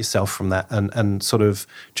dissociate yourself from that and sort of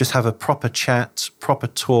just have a proper chat, proper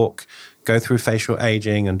talk, go through facial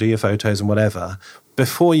aging and do your photos and whatever,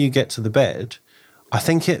 before you get to the bed, I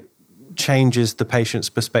think it changes the patient's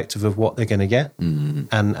perspective of what they're going to get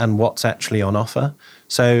and what's actually on offer.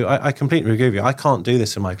 So I completely agree with you. I can't do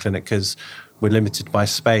this in my clinic because we're limited by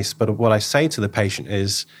space. But what I say to the patient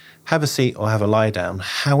is, have a seat or have a lie down.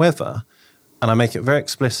 However, and I make it very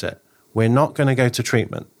explicit, we're not going to go to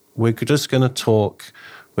treatment. We're just going to talk.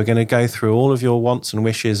 We're going to go through all of your wants and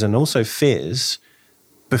wishes and also fears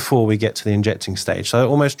before we get to the injecting stage. So I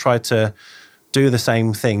almost try to do the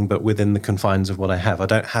same thing, but within the confines of what I have. I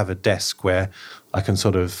don't have a desk where I can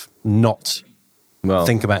sort of not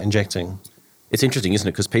think about injecting. It's interesting, isn't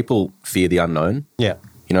it? Because people fear the unknown. Yeah.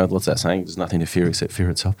 What's that saying? There's nothing to fear except fear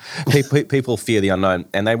itself. People fear the unknown,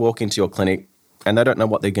 and they walk into your clinic and they don't know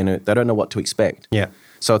what they don't know what to expect. Yeah.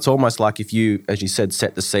 So it's almost like if you, as you said,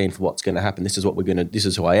 set the scene for what's going to happen. This is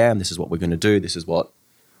who I am. This is what we're going to do. This is what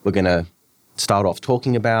we're going to start off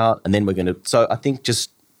talking about. And then so I think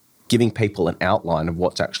just giving people an outline of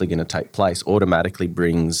what's actually going to take place automatically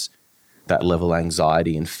brings that level of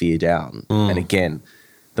anxiety and fear down. And again,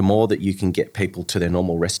 the more that you can get people to their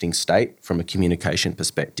normal resting state from a communication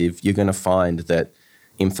perspective, you're going to find that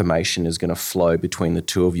information is going to flow between the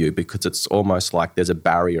two of you, because it's almost like there's a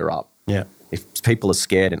barrier up. Yeah. If people are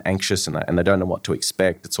scared and anxious and they don't know what to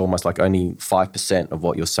expect, it's almost like only 5% of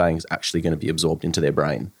what you're saying is actually going to be absorbed into their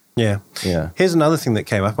brain. Yeah. Here's another thing that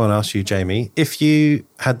came up. I want to ask you, Jamie. If you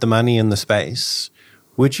had the money and the space,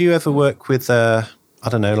 would you ever work with an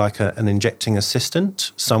injecting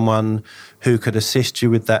assistant, someone who could assist you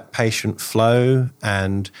with that patient flow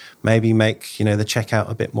and maybe make, the checkout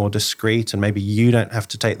a bit more discreet, and maybe you don't have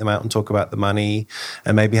to take them out and talk about the money,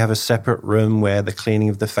 and maybe have a separate room where the cleaning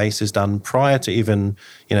of the face is done prior to even,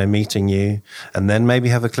 meeting you, and then maybe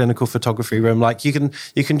have a clinical photography room. Like you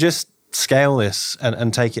can just scale this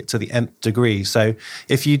and take it to the nth degree. So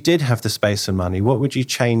if you did have the space and money, what would you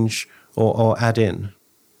change or add in?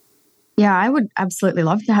 Yeah, I would absolutely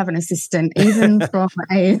love to have an assistant, even from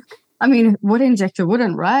what injector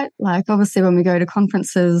wouldn't, right? Like, obviously, when we go to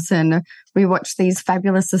conferences and we watch these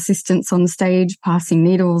fabulous assistants on stage passing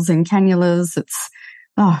needles and cannulas, it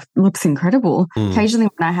looks incredible. Occasionally,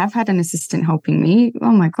 when I have had an assistant helping me,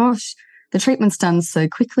 oh my gosh, the treatment's done so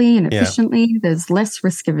quickly and efficiently. Yeah. There's less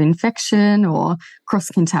risk of infection or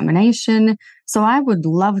cross-contamination. So I would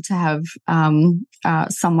love to have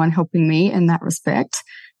someone helping me in that respect.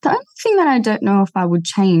 The only thing that I don't know if I would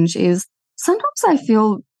change is sometimes I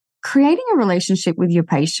feel creating a relationship with your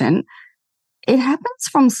patient, it happens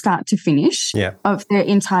from start to finish of their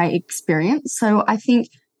entire experience. So I think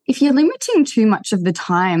if you're limiting too much of the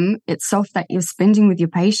time itself that you're spending with your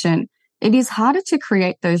patient, it is harder to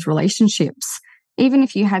create those relationships. Even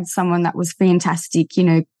if you had someone that was fantastic,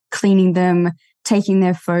 cleaning them, taking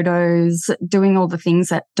their photos, doing all the things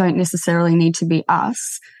that don't necessarily need to be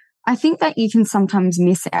us, I think that you can sometimes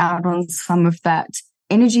miss out on some of that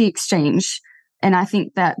energy exchange. And I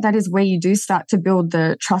think that is where you do start to build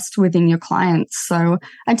the trust within your clients. So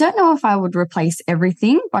I don't know if I would replace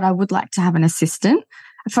everything, but I would like to have an assistant.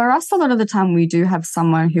 For us, a lot of the time we do have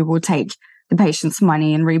someone who will take the patient's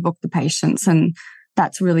money and rebook the patients, and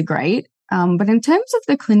that's really great. But in terms of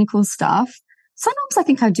the clinical stuff, sometimes I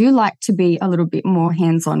think I do like to be a little bit more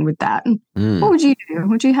hands-on with that. What would you do?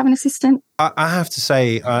 Would you have an assistant? I have to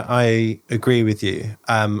say I agree with you.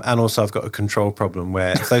 And also I've got a control problem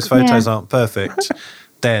where if those photos aren't perfect,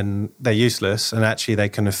 then they're useless, and actually they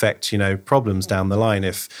can affect, problems down the line.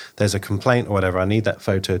 If there's a complaint or whatever, I need that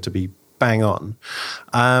photo to be bang on.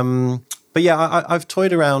 But yeah, I've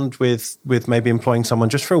toyed around with maybe employing someone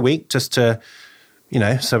just for a week, just to,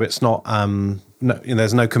 so it's not,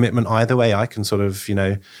 there's no commitment either way. I can sort of,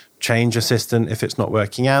 change assistant if it's not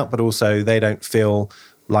working out, but also they don't feel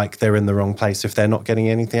like they're in the wrong place if they're not getting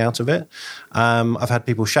anything out of it. I've had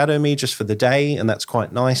people shadow me just for the day, and that's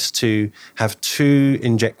quite nice to have 2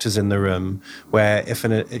 injectors in the room where if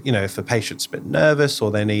a patient's a bit nervous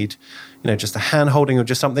or they need, just a hand holding or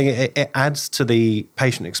just something, it adds to the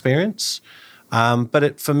patient experience.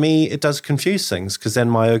 But for me, it does confuse things because then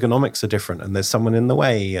my ergonomics are different and there's someone in the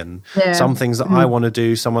way, and some things that I want to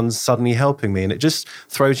do, someone's suddenly helping me, and it just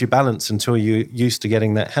throws you balance until you're used to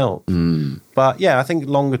getting that help. But yeah, I think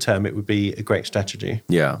longer term, it would be a great strategy.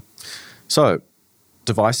 Yeah. So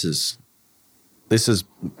devices, this is,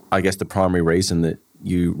 I guess, the primary reason that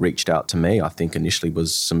you reached out to me, I think initially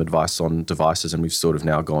was some advice on devices, and we've sort of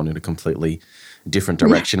now gone in a completely different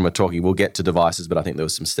direction. We'll get to devices, but I think there were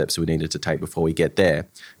some steps we needed to take before we get there.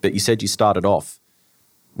 But you said you started off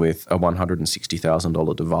with a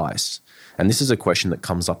 $160,000 device. And this is a question that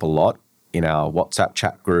comes up a lot in our WhatsApp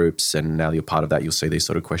chat groups, and now you're part of that, you'll see these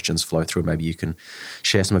sort of questions flow through. Maybe you can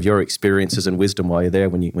share some of your experiences and wisdom while you're there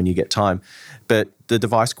when you get time. But the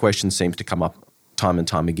device question seems to come up time and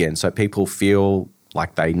time again. So people feel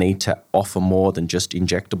like they need to offer more than just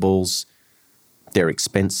injectables. They're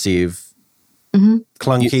expensive.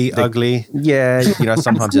 Clunky, ugly. Yeah,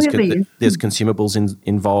 sometimes there's consumables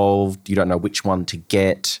involved. You don't know which one to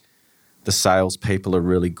get. The salespeople are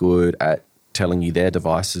really good at telling you their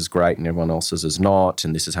device is great and everyone else's is not,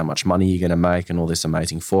 and this is how much money you're going to make, and all this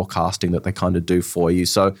amazing forecasting that they kind of do for you.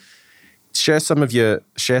 So share some of your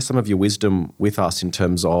wisdom with us in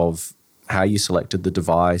terms of how you selected the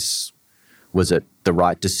device. Was it the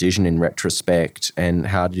right decision in retrospect, and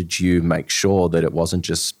how did you make sure that it wasn't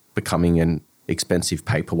just becoming an expensive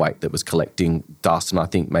paperweight that was collecting dust? And I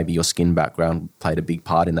think maybe your skin background played a big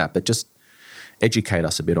part in that, but just educate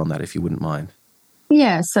us a bit on that if you wouldn't mind.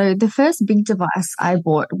 Yeah, so the first big device I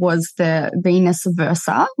bought was the Venus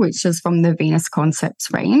Versa, which is from the Venus Concepts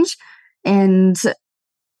range. And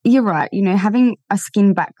you're right, having a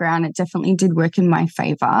skin background, it definitely did work in my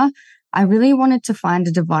favor. I really wanted to find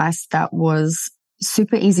a device that was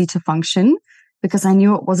super easy to function, because I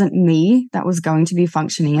knew it wasn't me that was going to be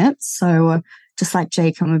functioning it. So just like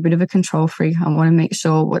Jake, I'm a bit of a control freak. I want to make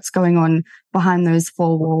sure what's going on behind those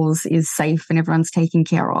 4 walls is safe and everyone's taken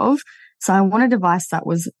care of. So I want a device that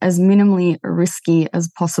was as minimally risky as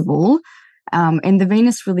possible. And the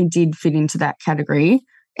Venus really did fit into that category.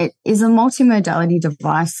 It is a multimodality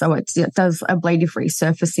device, so it does ablative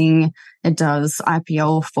resurfacing. It does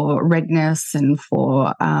IPL for redness and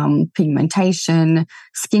for pigmentation,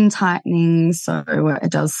 skin tightening. So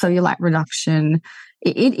it does cellulite reduction.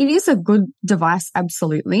 It is a good device,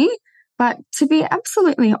 absolutely. But to be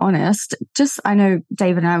absolutely honest, I know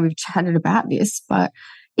Dave and I, we've chatted about this, but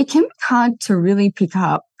it can be hard to really pick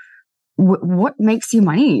up what makes you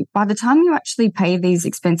money. By the time you actually pay these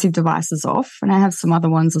expensive devices off, and I have some other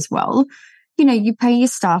ones as well, you pay your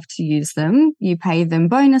staff to use them, you pay them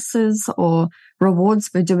bonuses or rewards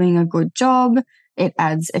for doing a good job. It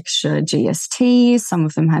adds extra GST. Some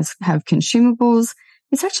of them have consumables.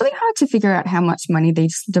 It's actually hard to figure out how much money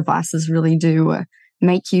these devices really do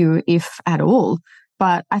make you, if at all.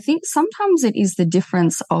 But I think sometimes it is the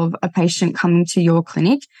difference of a patient coming to your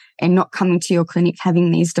clinic and not coming to your clinic having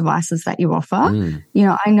these devices that you offer.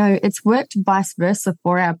 I know it's worked vice versa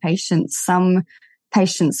for our patients. Some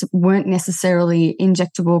patients weren't necessarily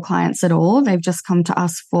injectable clients at all. They've just come to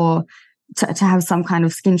us to have some kind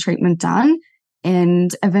of skin treatment done.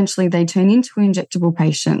 And eventually they turn into injectable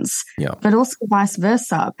patients. Yeah. But also vice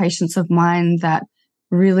versa, patients of mine that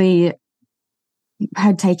really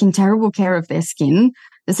had taken terrible care of their skin.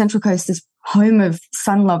 The Central Coast is home of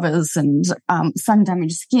sun lovers and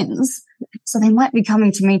sun-damaged skins. So they might be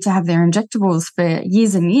coming to me to have their injectables for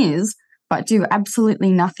years and years, but do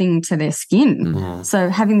absolutely nothing to their skin. So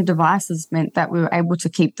having the devices meant that we were able to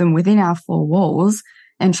keep them within our 4 walls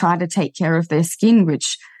and try to take care of their skin,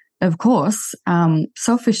 which, of course,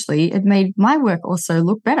 selfishly, it made my work also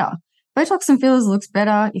look better. Botox and fillers looks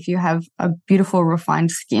better if you have a beautiful,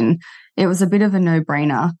 refined skin. It was a bit of a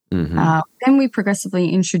no-brainer. Then we progressively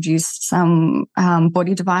introduced some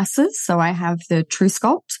body devices. So I have the True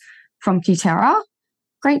Sculpt from Cutera.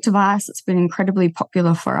 Great device. It's been incredibly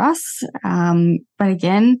popular for us. But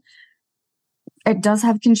again, It does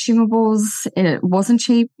have consumables. It wasn't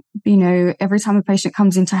cheap. Every time a patient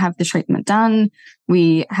comes in to have the treatment done,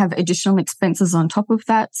 we have additional expenses on top of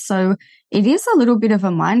that. So it is a little bit of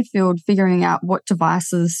a minefield figuring out what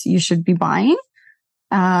devices you should be buying.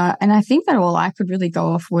 And I think that all I could really go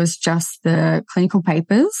off was just the clinical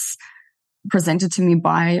papers presented to me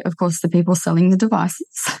by, of course, the people selling the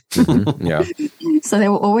devices. Yeah. So they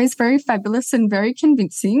were always very fabulous and very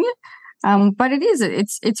convincing. But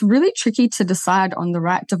it's really tricky to decide on the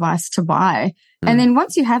right device to buy. And then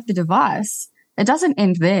once you have the device, it doesn't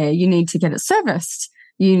end there. You need to get it serviced.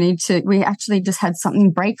 We actually just had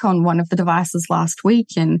something break on one of the devices last week,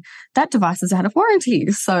 and that device is out of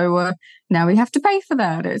warranty. So now we have to pay for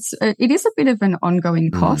that. It is a bit of an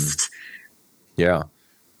ongoing cost. Yeah.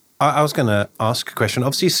 I was going to ask a question.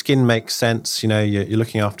 Obviously, skin makes sense. You're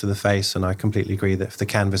looking after the face, and I completely agree that if the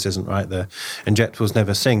canvas isn't right, the injectables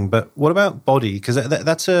never sing. But what about body? Because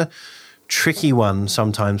that's a tricky one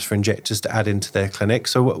sometimes for injectors to add into their clinic.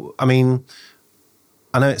 So,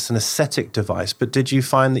 I know it's an aesthetic device, but did you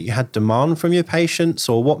find that you had demand from your patients,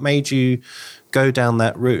 or what made you go down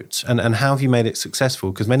that route? And how have you made it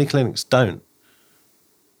successful? Because many clinics don't.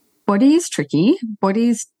 Body is tricky.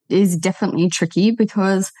 Body is definitely tricky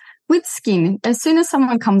because with skin, as soon as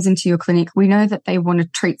someone comes into your clinic, we know that they want to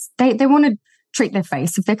treat their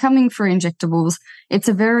face. If they're coming for injectables, it's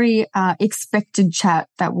a very expected chat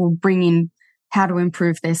that will bring in how to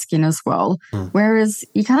improve their skin as well. Whereas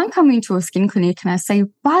you can't come into a skin clinic and I say,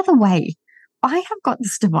 by the way, I have got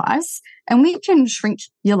this device and we can shrink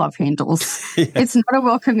your love handles. Yeah. It's not a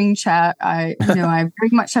welcoming chat. I very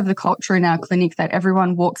much have the culture in our clinic that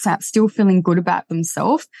everyone walks out still feeling good about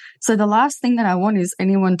themselves. So the last thing that I want is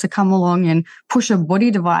anyone to come along and push a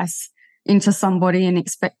body device into somebody and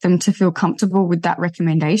expect them to feel comfortable with that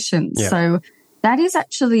recommendation. Yeah. So that is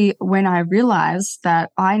actually when I realized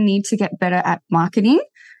that I need to get better at marketing,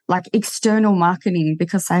 like external marketing,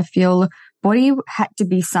 because I feel body had to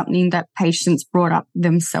be something that patients brought up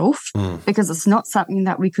themselves because it's not something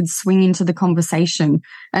that we could swing into the conversation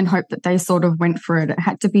and hope that they sort of went for it. It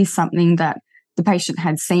had to be something that the patient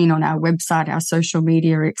had seen on our website, our social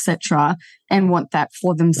media, etc., and want that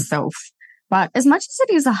for themselves. But as much as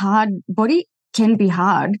it is body can be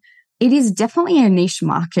hard, it is definitely a niche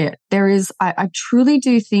market. I truly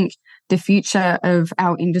do think the future of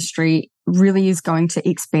our industry really is going to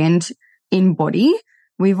expand in body.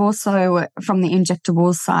 We've also, from the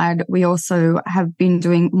injectables side, we also have been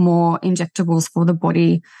doing more injectables for the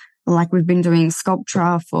body. Like we've been doing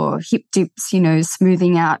Sculptra for hip dips,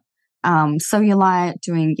 smoothing out cellulite,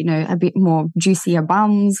 doing, a bit more juicier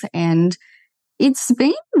bums. And it's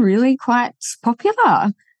been really quite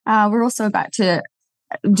popular. We're also about to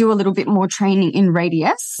do a little bit more training in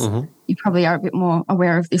Radiesse. You probably are a bit more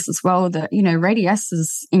aware of this as well, that, Radiesse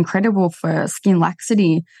is incredible for skin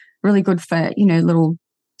laxity, really good for, little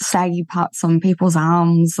saggy parts on people's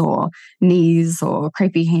arms or knees or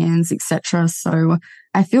crepey hands, etc. So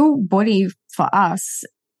I feel body for us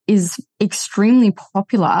is extremely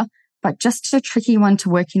popular, but just a tricky one to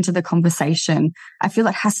work into the conversation. I feel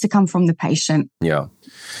it has to come from the patient. Yeah.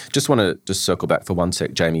 Just want to just circle back for one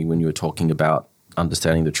sec, Jamie, when you were talking about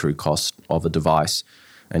understanding the true cost of a device,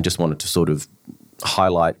 and just wanted to sort of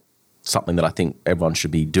highlight something that I think everyone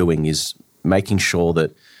should be doing is making sure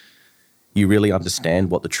that you really understand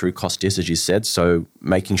what the true cost is, as you said. So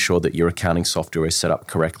making sure that your accounting software is set up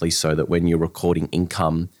correctly so that when you're recording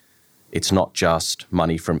income, it's not just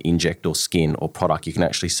money from inject or skin or product. You can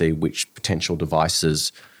actually see which potential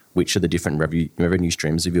devices, which of the different revenue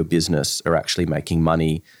streams of your business are actually making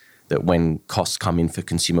money, that when costs come in for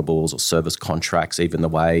consumables or service contracts, even the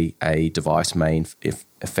way a device may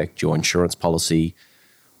affect your insurance policy,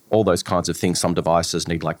 all those kinds of things. Some devices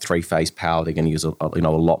need like 3-phase power. They're going to use a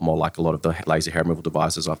lot more, like a lot of the laser hair removal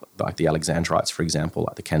devices, like the Alexandrites, for example,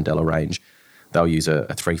 like the Candela range. They'll use a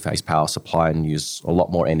 3-phase power supply and use a lot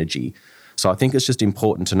more energy. So I think it's just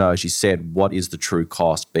important to know, as you said, what is the true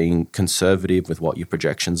cost, being conservative with what your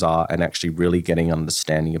projections are and actually really getting an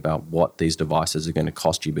understanding about what these devices are going to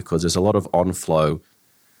cost you, because there's a lot of on-flow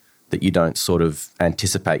that you don't sort of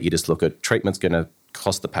anticipate. You just look at treatment's going to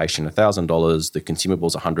cost the patient $1,000, the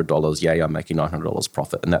consumable's $100, yay, I'm making $900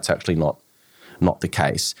 profit. And that's actually not the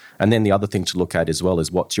case. And then the other thing to look at as well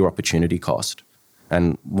is what's your opportunity cost.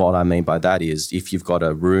 And what I mean by that is if you've got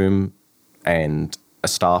a room and a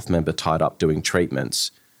staff member tied up doing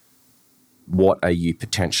treatments, what are you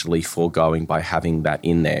potentially foregoing by having that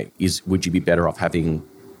in there? Would you be better off having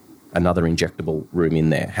another injectable room in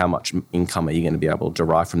there? How much income are you going to be able to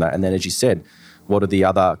derive from that? And then, as you said, what are the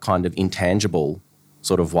other kind of intangible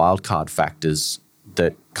sort of wildcard factors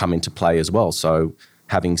that come into play as well? So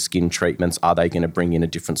having skin treatments, are they going to bring in a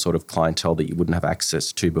different sort of clientele that you wouldn't have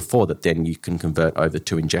access to before that then you can convert over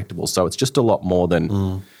to injectables? So it's just a lot more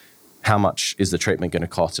than how much is the treatment going to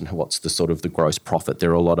cost and what's the sort of the gross profit.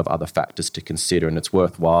 There are a lot of other factors to consider, and it's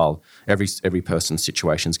worthwhile. Every person's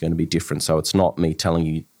situation is going to be different. So it's not me telling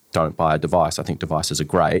you don't buy a device. I think devices are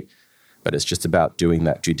great, but it's just about doing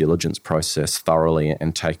that due diligence process thoroughly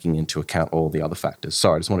and taking into account all the other factors.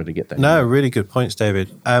 Sorry, I just wanted to get that. No, really good points,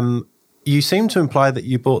 David. You seem to imply that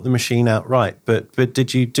you bought the machine outright, but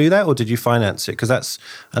did you do that or did you finance it? Because that's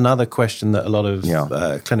another question that a lot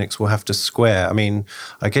of clinics will have to square. I mean,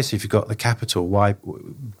 I guess if you've got the capital, why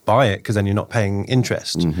buy it? Because then you're not paying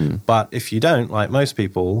interest. Mm-hmm. But if you don't, like most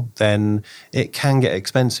people, then it can get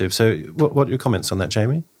expensive. So what are your comments on that,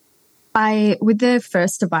 Jamie? With the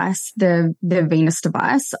first device, the Venus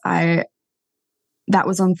device, that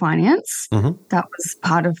was on finance. Mm-hmm. That was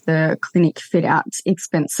part of the clinic fit out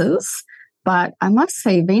expenses. But I must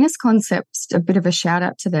say, Venus Concepts, a bit of a shout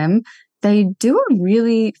out to them. They do a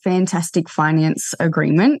really fantastic finance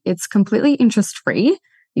agreement. It's completely interest free.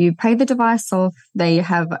 You pay the device off. They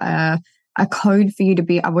have a code for you to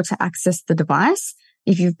be able to access the device.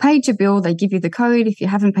 If you've paid your bill, they give you the code. If you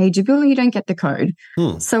haven't paid your bill, you don't get the code.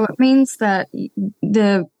 So it means that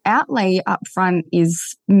the outlay up front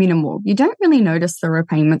is minimal. You don't really notice the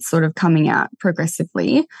repayments sort of coming out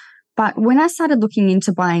progressively. But when I started looking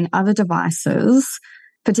into buying other devices,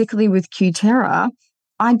 particularly with Qterra,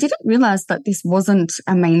 I didn't realize that this wasn't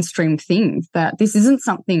a mainstream thing, that this isn't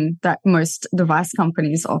something that most device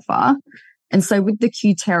companies offer. And so with the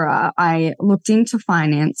Qterra, I looked into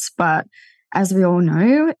finance, but as we all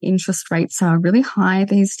know, interest rates are really high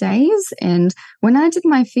these days. And when I did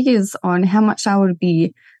my figures on how much I would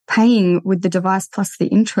be paying with the device plus the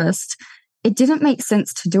interest, it didn't make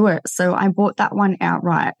sense to do it. So I bought that one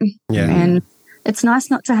outright. Yeah. And it's nice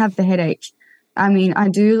not to have the headache. I mean,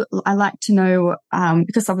 I like to know,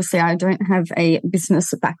 because obviously I don't have a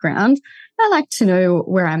business background, I like to know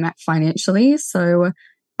where I'm at financially. So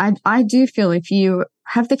I do feel if you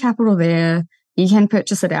have the capital there, you can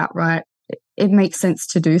purchase it outright. It makes sense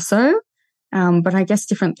to do so. But I guess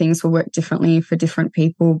different things will work differently for different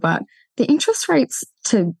people. But the interest rates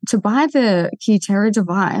to buy the Qterra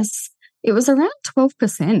device, it was around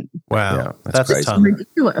 12%. Wow. Yeah, that's crazy.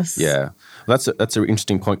 Ridiculous. Yeah. That's an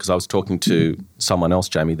interesting point because I was talking to someone else,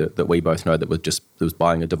 Jamie, that we both know that was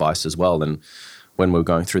buying a device as well. And when we were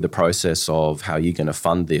going through the process of how you're going to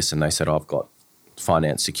fund this, and they said, I've got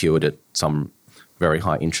finance secured at some very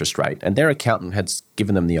high interest rate. And their accountant had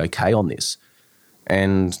given them the okay on this.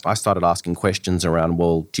 And I started asking questions around,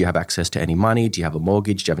 well, do you have access to any money? Do you have a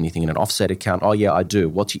mortgage? Do you have anything in an offset account? Oh, yeah, I do.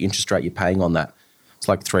 What's your interest rate you're paying on that? It's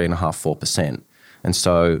like 3.5%, 4%. And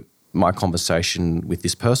so my conversation with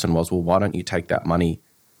this person was, well, why don't you take that money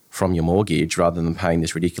from your mortgage rather than paying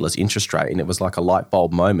this ridiculous interest rate? And it was like a light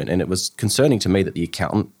bulb moment. And it was concerning to me that the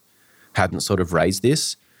accountant hadn't sort of raised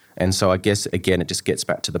this. And so I guess, again, it just gets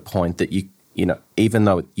back to the point that you know, even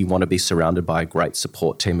though you want to be surrounded by a great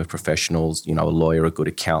support team of professionals, you know, a lawyer, a good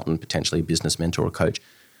accountant, potentially a business mentor or coach,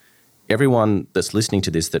 everyone that's listening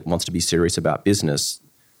to this that wants to be serious about business,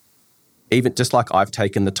 even just like I've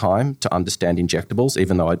taken the time to understand injectables,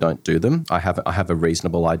 even though I don't do them, I have a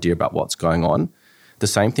reasonable idea about what's going on. The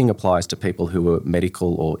same thing applies to people who are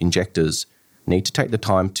medical or injectors, need to take the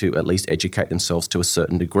time to at least educate themselves to a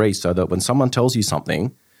certain degree so that when someone tells you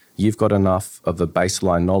something, you've got enough of a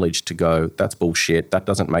baseline knowledge to go, that's bullshit, that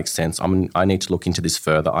doesn't make sense, I need to look into this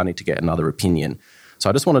further, I need to get another opinion. So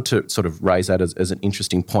I just wanted to sort of raise that as an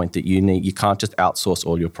interesting point that you can't just outsource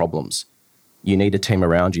all your problems. You need a team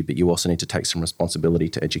around you, but you also need to take some responsibility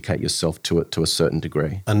to educate yourself to a certain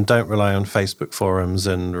degree. And don't rely on Facebook forums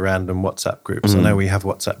and random WhatsApp groups. I know we have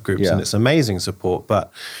WhatsApp groups and it's amazing support,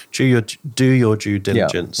 but do your due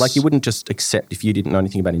diligence. Like you wouldn't just accept, if you didn't know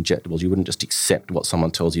anything about injectables, you wouldn't just accept what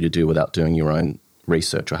someone tells you to do without doing your own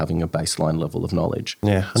research or having a baseline level of knowledge.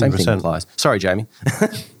 Yeah, 100%. Same thing applies. Sorry, Jamie.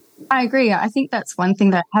 I agree. I think that's one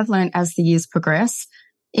thing that I've learned as the years progress.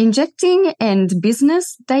 Injecting and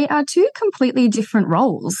business, they are two completely different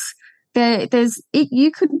roles.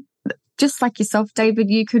 You could, just like yourself, David,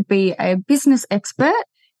 you could be a business expert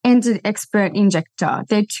and an expert injector.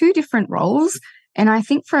 They're two different roles. And I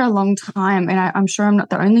think for a long time, and I'm sure I'm not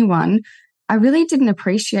the only one, I really didn't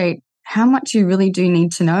appreciate how much you really do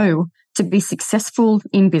need to know to be successful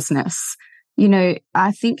in business. You know,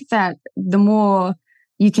 I think that the more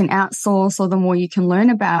you can outsource or the more you can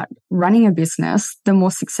learn about running a business, the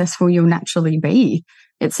more successful you'll naturally be.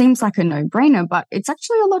 It seems like a no-brainer, but it's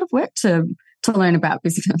actually a lot of work to learn about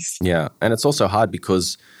business. Yeah, and it's also hard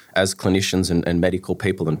because as clinicians and medical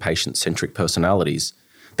people and patient-centric personalities,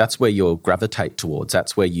 that's where you'll gravitate towards.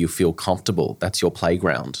 That's where you feel comfortable. That's your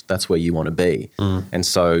playground. That's where you want to be. And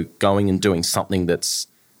so going and doing something that's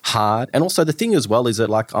hard. And also the thing as well is that,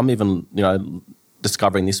 like, I'm even,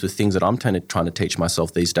 discovering this with things that I'm trying to teach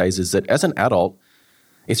myself these days, is that as an adult,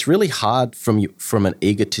 it's really hard from an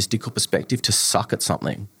egotistical perspective to suck at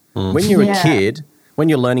something. When you're a kid, when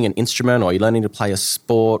you're learning an instrument or you're learning to play a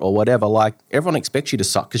sport or whatever, like, everyone expects you to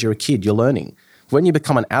suck because you're a kid, you're learning. When you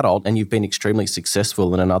become an adult and you've been extremely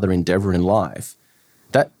successful in another endeavor in life,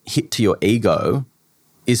 that hit to your ego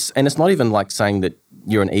is, and it's not even like saying that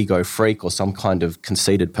you're an ego freak or some kind of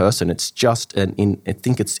conceited person. It's just I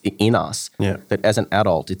think it's in us that as an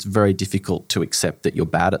adult, it's very difficult to accept that you're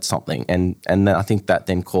bad at something. And then I think that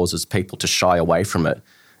then causes people to shy away from it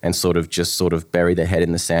and sort of bury their head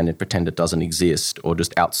in the sand and pretend it doesn't exist, or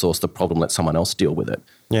just outsource the problem, let someone else deal with it.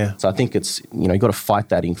 Yeah. So I think it's, you've got to fight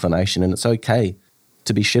that inclination, and it's okay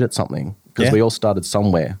to be shit at something, because we all started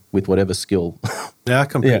somewhere with whatever skill. Yeah, I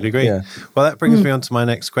completely agree. Yeah. Well, that brings me on to my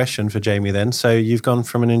next question for Jamie then. So you've gone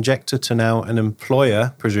from an injector to now an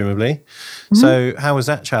employer, presumably. So how was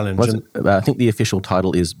that challenge? I think the official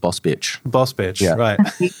title is Boss Bitch. Boss Bitch, right.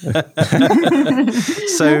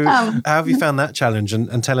 So how have you found that challenge?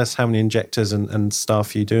 And tell us how many injectors and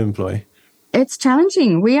staff you do employ. It's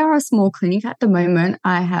challenging. We are a small clinic at the moment.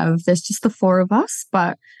 There's just the 4 of us,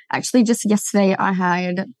 but actually just yesterday I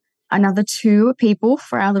hired another 2 people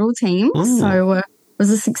for our little team. So it was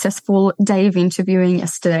a successful day of interviewing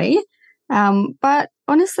yesterday. But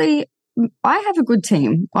honestly, I have a good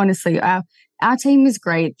team. Honestly, our team is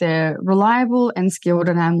great. They're reliable and skilled,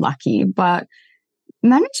 and I'm lucky. But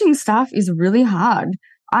managing staff is really hard.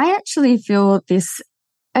 I actually feel this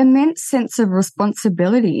immense sense of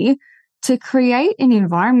responsibility to create an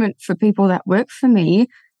environment for people that work for me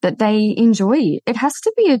that they enjoy. It has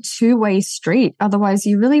to be a 2-way street. Otherwise,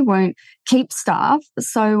 you really won't keep staff.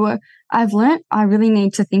 So I've learnt I really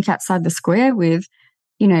need to think outside the square with,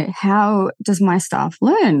 how does my staff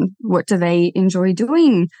learn? What do they enjoy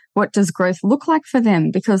doing? What does growth look like for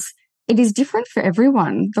them? Because it is different for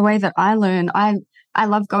everyone. The way that I learn, I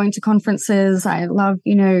love going to conferences. I love,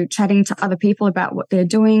 chatting to other people about what they're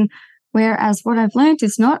doing. Whereas what I've learned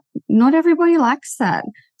is not everybody likes that.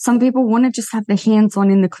 Some people want to just have their hands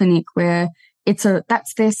on in the clinic where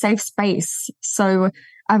that's their safe space. So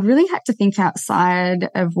I've really had to think outside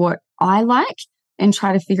of what I like and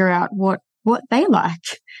try to figure out what they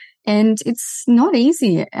like. And it's not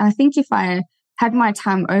easy. I think if I had my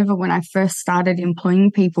time over when I first started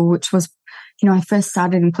employing people, which was, I first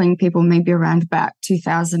started employing people maybe around about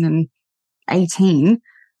 2018,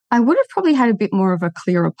 I would have probably had a bit more of a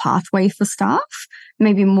clearer pathway for staff,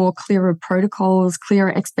 maybe more clearer protocols,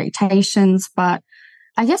 clearer expectations. But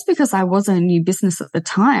I guess because I was a new business at the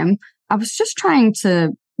time, I was just trying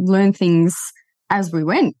to learn things as we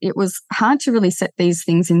went. It was hard to really set these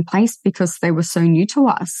things in place because they were so new to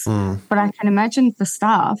us. But I can imagine for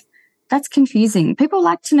staff, that's confusing. People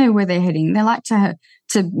like to know where they're heading. They like to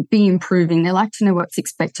be improving. They like to know what's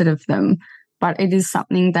expected of them. But it is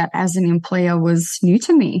something that as an employer was new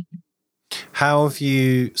to me. How have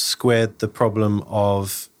you squared the problem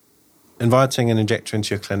of inviting an injector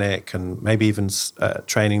into your clinic and maybe even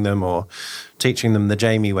training them or teaching them the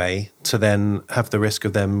Jamie way to then have the risk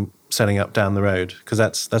of them setting up down the road? Because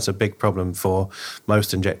that's a big problem for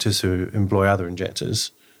most injectors who employ other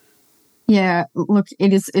injectors. Yeah, look,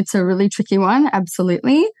 it's a really tricky one,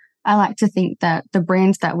 absolutely. I like to think that the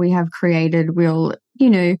brand that we have created will,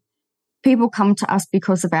 people come to us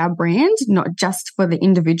because of our brand, not just for the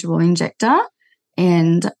individual injector.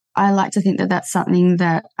 And I like to think that that's something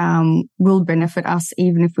that will benefit us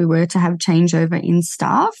even if we were to have changeover in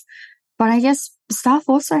staff. But I guess staff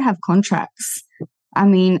also have contracts. I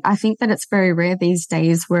mean, I think that it's very rare these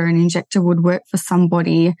days where an injector would work for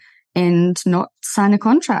somebody and not sign a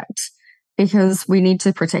contract, because we need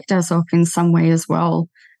to protect ourselves in some way as well.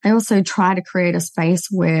 I also try to create a space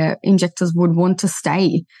where injectors would want to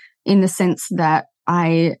stay, in the sense that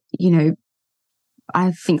I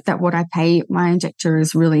think that what I pay my injector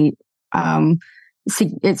is really,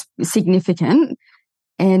 it's significant.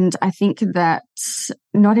 And I think that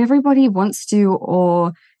not everybody wants to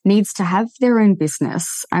or needs to have their own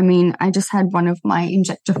business. I mean, I just had one of my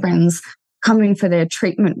injector friends come in for their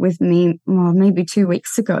treatment with me, maybe 2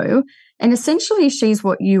 weeks ago. And essentially she's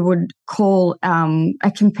what you would call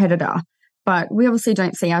a competitor. But we obviously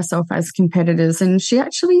don't see ourselves as competitors. And she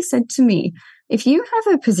actually said to me, if you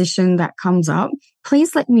have a position that comes up,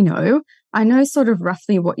 please let me know. I know sort of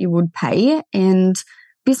roughly what you would pay. And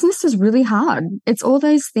business is really hard. It's all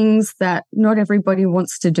those things that not everybody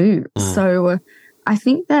wants to do. So I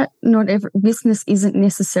think that business isn't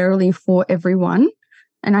necessarily for everyone.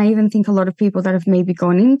 And I even think a lot of people that have maybe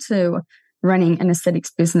gone into running an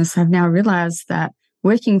aesthetics business have now realized that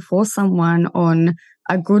working for someone on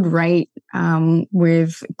a good rate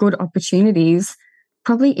with good opportunities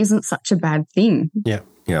probably isn't such a bad thing. Yeah.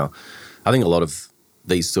 Yeah. I think a lot of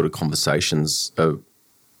these sort of conversations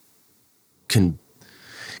can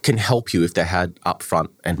help you if they're had upfront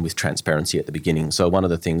and with transparency at the beginning. So one of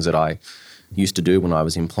the things that I used to do when I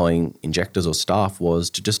was employing injectors or staff was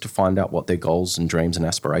to find out what their goals and dreams and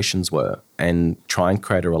aspirations were and try and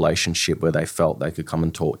create a relationship where they felt they could come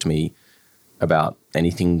and talk to me about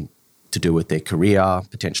anything to do with their career,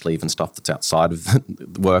 potentially even stuff that's outside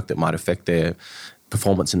of work that might affect their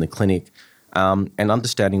performance in the clinic, and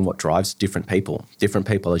understanding what drives different people. Different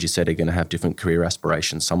people, as you said, are going to have different career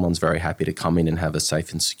aspirations. Someone's very happy to come in and have a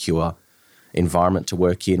safe and secure environment to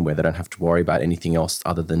work in where they don't have to worry about anything else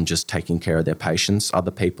other than just taking care of their patients.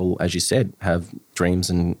 Other people, as you said, have dreams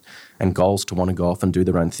and goals to want to go off and do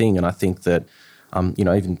their own thing. And I think that,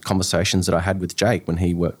 even conversations that I had with Jake when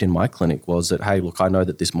he worked in my clinic was that, hey, look, I know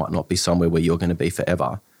that this might not be somewhere where you're going to be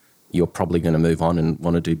forever. You're probably going to move on and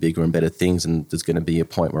want to do bigger and better things, and there's going to be a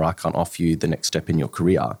point where I can't offer you the next step in your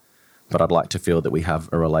career. But I'd like to feel that we have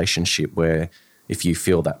a relationship where if you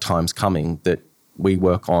feel that time's coming, that we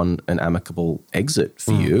work on an amicable exit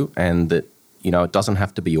for you, and that, it doesn't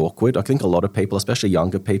have to be awkward. I think a lot of people, especially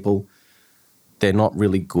younger people, they're not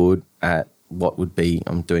really good at what would be,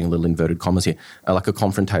 I'm doing a little inverted commas here, like a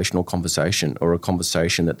confrontational conversation or a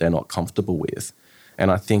conversation that they're not comfortable with.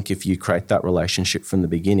 And I think if you create that relationship from the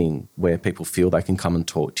beginning where people feel they can come and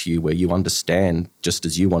talk to you, where you understand, just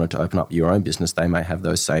as you wanted to open up your own business, they may have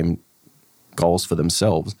those same goals for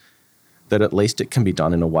themselves, that at least it can be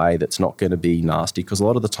done in a way that's not going to be nasty. Because a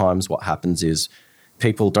lot of the times what happens is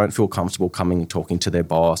people don't feel comfortable coming and talking to their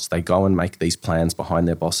boss. They go and make these plans behind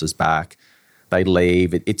their boss's back. They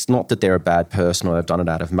leave. It's not that they're a bad person or they've done it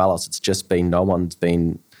out of malice. It's just been no one's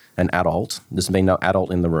been an adult. There's been no adult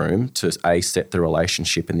in the room to set the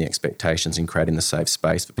relationship and the expectations and creating the safe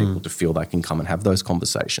space for people to feel they can come and have those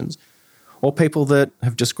conversations. Or people that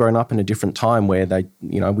have just grown up in a different time where they,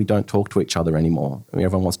 we don't talk to each other anymore. I mean,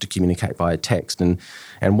 everyone wants to communicate via text. And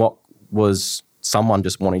what was someone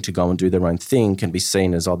just wanting to go and do their own thing can be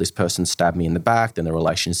seen as, oh, this person stabbed me in the back, then the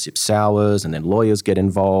relationship sours and then lawyers get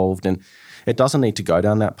involved. And it doesn't need to go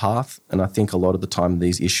down that path. And I think a lot of the time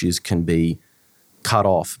these issues can be cut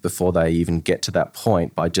off before they even get to that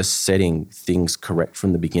point by just setting things correct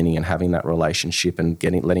from the beginning and having that relationship and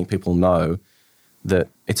letting people know that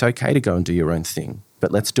it's okay to go and do your own thing,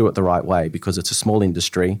 but let's do it the right way because it's a small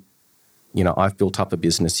industry. I've built up a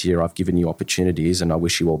business here. I've given you opportunities and I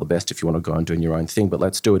wish you all the best if you want to go and do your own thing, but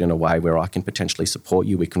let's do it in a way where I can potentially support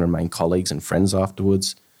you. We can remain colleagues and friends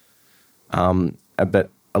afterwards. But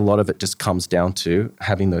a lot of it just comes down to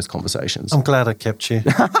having those conversations. I'm glad I kept you.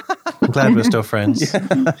 I'm glad we're still friends. Yeah.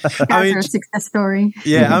 A success story.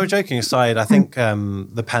 Yeah, I'm joking aside. I think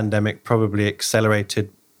the pandemic probably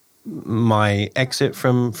accelerated my exit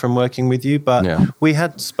from working with you, but we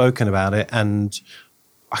had spoken about it, and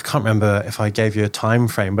I can't remember if I gave you a time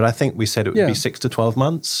frame, but I think we said it would be 6 to 12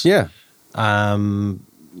 months. Yeah.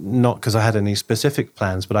 Not because I had any specific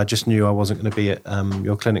plans, but I just knew I wasn't going to be at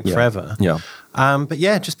your clinic forever. Yeah. But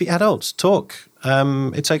just be adults, talk.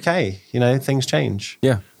 It's okay. Things change.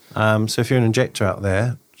 Yeah. So if you're an injector out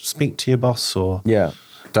there, speak to your boss or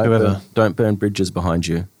whoever. Don't burn bridges behind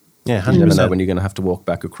you. Yeah, 100%. You never know when you're going to have to walk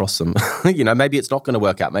back across them. Maybe it's not going to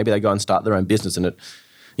work out. Maybe they go and start their own business and it,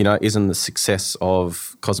 isn't the success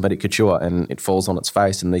of cosmetic couture and it falls on its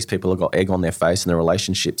face and these people have got egg on their face and their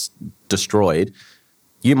relationship's destroyed.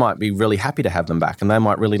 You might be really happy to have them back and they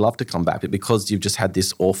might really love to come back, but because you've just had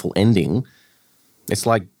this awful ending, it's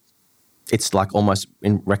like almost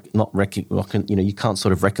you can't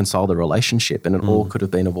sort of reconcile the relationship and it all could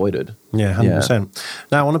have been avoided. Yeah, 100%. Yeah.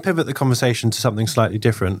 Now, I want to pivot the conversation to something slightly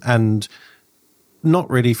different and not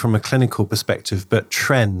really from a clinical perspective, but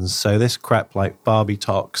trends. So this crap like Barbie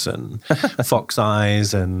Tox and Fox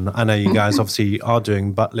Eyes, and I know you guys obviously are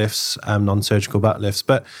doing butt lifts, non-surgical butt lifts,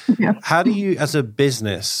 but how do you, as a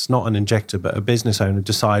business, not an injector, but a business owner,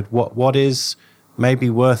 decide what is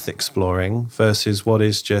maybe worth exploring versus what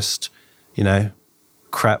is just,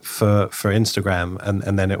 crap for Instagram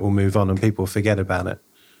and then it will move on and people forget about it?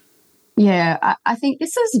 Yeah, I think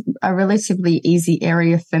this is a relatively easy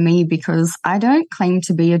area for me because I don't claim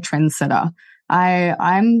to be a trendsetter.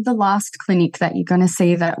 I'm the last clinic that you're going to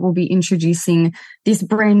see that will be introducing this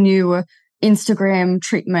brand new Instagram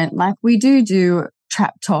treatment. Like we do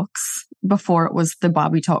trap talks before it was the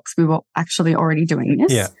Barbie talks. We were actually already doing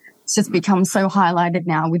this. Yeah. It's just become so highlighted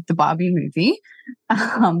now with the Barbie movie.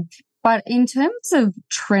 But in terms of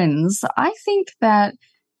trends, I think that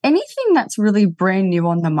anything that's really brand new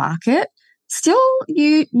on the market, still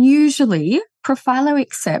you usually, Profilo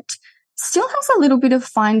Accept, still has a little bit of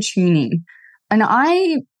fine tuning. And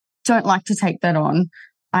I don't like to take that on.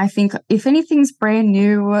 I think if anything's brand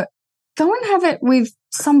new, go and have it with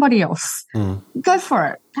somebody else. Go for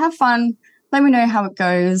it. Have fun. Let me know how it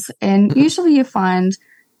goes. And usually you find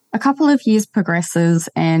a couple of years progresses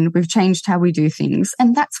and we've changed how we do things.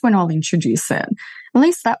 And that's when I'll introduce it. At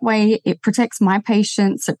least that way it protects my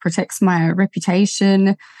patients. It protects my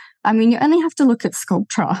reputation. I mean, you only have to look at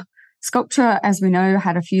Sculptra. Sculptra, as we know,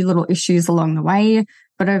 had a few little issues along the way,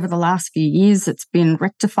 but over the last few years, it's been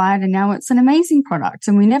rectified and now it's an amazing product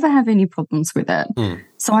and we never have any problems with it.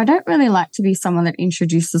 So I don't really like to be someone that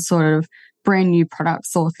introduces sort of brand new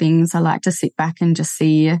products or things. I like to sit back and just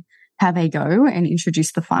see how they go and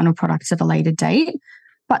introduce the final product at a later date.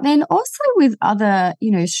 But then also with other,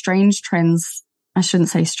 strange trends, I shouldn't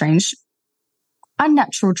say strange,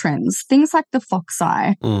 unnatural trends, things like the fox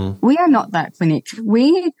eye. We are not that clinic.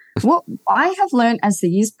 What I have learned as the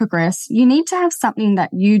years progress, you need to have something that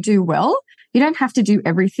you do well. You don't have to do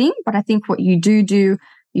everything, but I think what you do,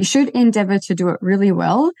 you should endeavor to do it really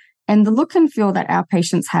well. And the look and feel that our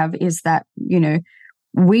patients have is that,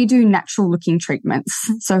 we do natural looking treatments.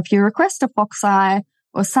 So if you request a fox eye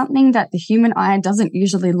or something that the human eye doesn't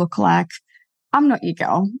usually look like, I'm not your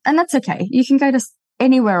girl. And that's okay. You can go to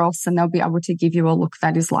anywhere else and they'll be able to give you a look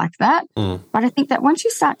that is like that. But I think that once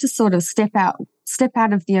you start to sort of step out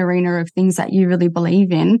of the arena of things that you really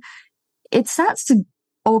believe in, it starts to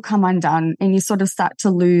all come undone and you sort of start to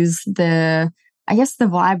lose the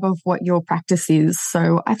vibe of what your practice is.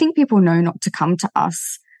 So I think people know not to come to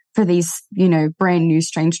us for these, brand new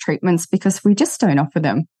strange treatments because we just don't offer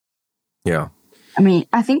them. Yeah. I mean,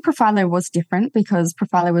 I think Profilo was different because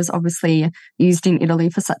Profilo was obviously used in Italy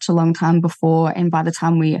for such a long time before. And by the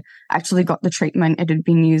time we actually got the treatment, it had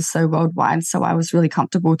been used so worldwide. So I was really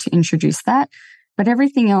comfortable to introduce that. But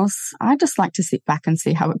everything else, I just like to sit back and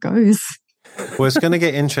see how it goes. Well, it's going to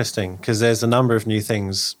get interesting because there's a number of new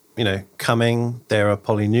things, coming. There are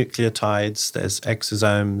polynucleotides, there's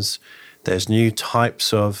exosomes, there's new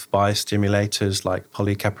types of biostimulators like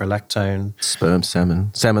polycaprolactone. Sperm.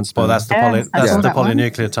 Well, that's the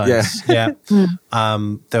polynucleotides. Yeah.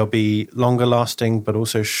 There'll be longer lasting, but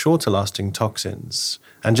also shorter lasting toxins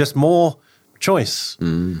and just more choice.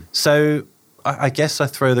 So I guess I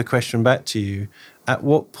throw the question back to you. At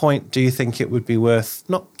what point do you think it would be worth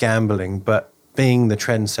not gambling, but being the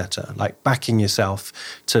trendsetter, like backing yourself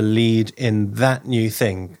to lead in that new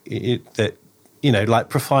thing like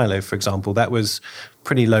Profilo, for example, that was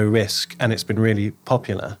pretty low risk and it's been really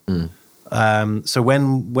popular. So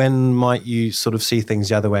when might you sort of see things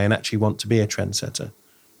the other way and actually want to be a trendsetter?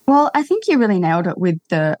 Well, I think you really nailed it with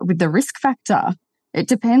the risk factor. It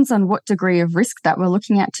depends on what degree of risk that we're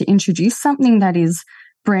looking at to introduce something that is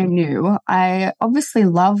brand new. I obviously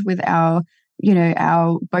love with our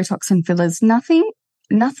Botox and fillers, nothing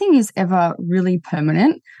is ever really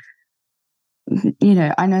permanent.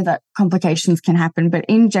 I know that complications can happen, but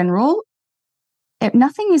in general,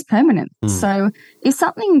 nothing is permanent. So if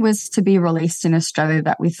something was to be released in Australia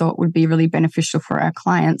that we thought would be really beneficial for our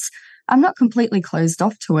clients, I'm not completely closed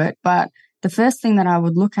off to it, but the first thing that I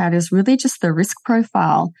would look at is really just the risk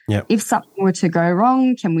profile. Yep. If something were to go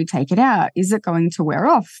wrong, can we take it out? Is it going to wear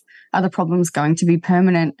off? Are the problems going to be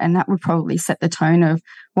permanent? And that would probably set the tone of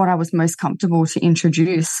what I was most comfortable to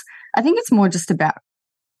introduce. I think it's more just about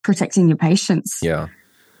protecting your patients. Yeah.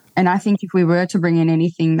 And I think if we were to bring in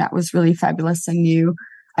anything that was really fabulous and new,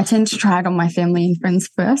 I tend to try it on my family and friends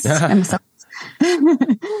first. And myself.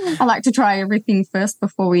 I like to try everything first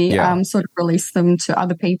before we sort of release them to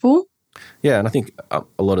other people. Yeah, and I think a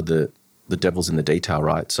lot of the devil's in the detail,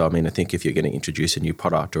 right? So, I mean, I think if you're going to introduce a new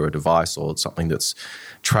product or a device or something that's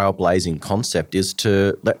trailblazing concept is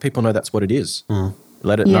to let people know that's what it is.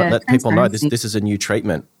 Let people know this is a new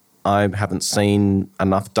treatment. I haven't seen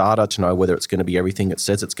enough data to know whether it's going to be everything it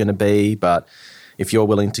says it's going to be, but if you're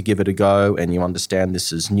willing to give it a go and you understand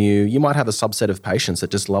this is new, you might have a subset of patients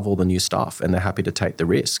that just love all the new stuff and they're happy to take the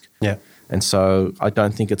risk. Yeah. And so I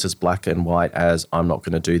don't think it's as black and white as I'm not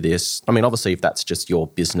going to do this. I mean, obviously, if that's just your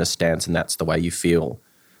business stance and that's the way you feel,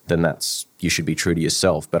 then you should be true to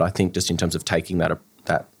yourself. But I think just in terms of taking that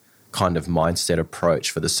kind of mindset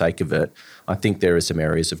approach for the sake of it, I think there are some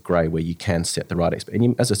areas of grey where you can set the right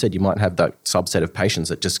expectation. As I said, you might have that subset of patients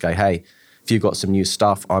that just go, hey, if you've got some new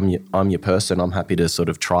stuff, I'm your person. I'm happy to sort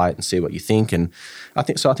of try it and see what you think. And I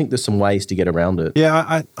think there's some ways to get around it. Yeah,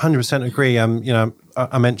 I 100% agree.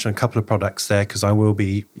 I mentioned a couple of products there because I will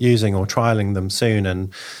be using or trialing them soon.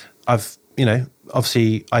 And I've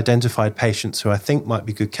obviously identified patients who I think might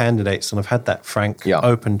be good candidates, and I've had that frank,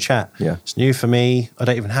 open chat. Yeah. It's new for me. I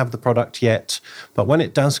don't even have the product yet. But when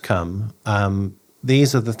it does come,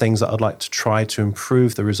 these are the things that I'd like to try to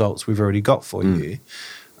improve the results we've already got for you.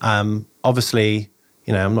 Obviously,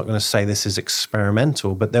 I'm not going to say this is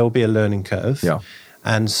experimental, but there will be a learning curve. Yeah.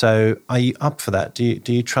 And so are you up for that? Do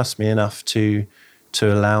you trust me enough to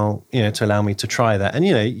allow me to try that? And,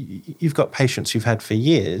 you've got patients you've had for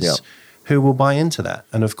years who will buy into that.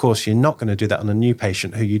 And of course, you're not going to do that on a new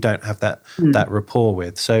patient who you don't have that rapport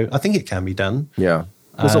with. So I think it can be done. Yeah.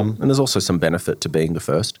 And there's also some benefit to being the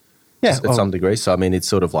first at some degree. So, I mean, it's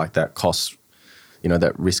sort of like that cost,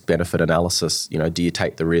 that risk-benefit analysis. Do you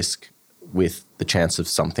take the risk with the chance of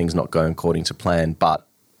some things not going according to plan, but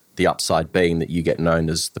the upside being that you get known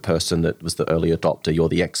as the person that was the early adopter, you're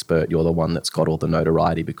the expert, you're the one that's got all the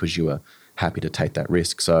notoriety because you were happy to take that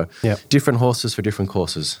risk. So different horses for different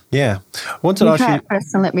courses. Yeah. I wanted to ask you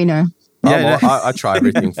first and let me know. I try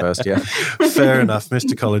everything first, Fair enough,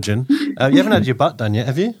 Mr. Collagen. You haven't had your butt done yet,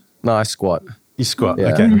 have you? No, I squat. You squat,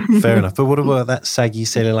 okay. Fair enough. But what about that saggy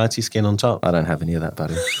cellulite skin on top? I don't have any of that,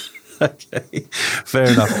 buddy. Okay, fair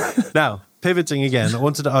enough. Now, pivoting again, I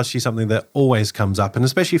wanted to ask you something that always comes up, and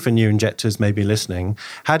especially for new injectors maybe listening.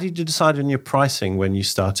 How did you decide on your pricing when you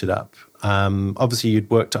started up? Obviously, you'd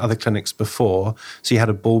worked at other clinics before, so you had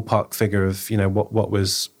a ballpark figure of, what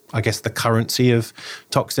was, I guess, the currency of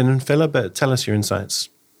toxin and filler, but tell us your insights.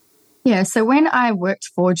 Yeah, so when I worked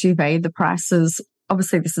for Juve, the prices,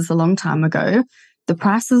 obviously this is a long time ago, the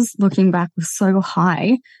prices looking back were so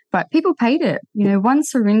high, but people paid it. One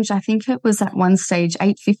syringe, I think it was at one stage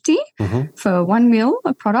 $8.50 for 1 ml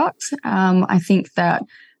of product. I think that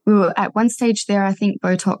we were at one stage there, I think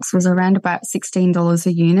Botox was around about $16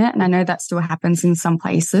 a unit. And I know that still happens in some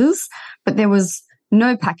places, but there was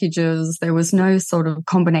no packages. There was no sort of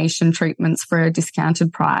combination treatments for a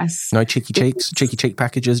discounted price. No cheeky cheek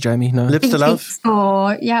packages, Jamie? No? Lips to love?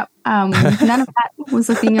 None of that was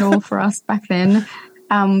a thing at all for us back then.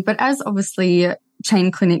 But as obviously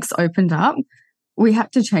chain clinics opened up, we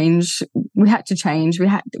had to change. We had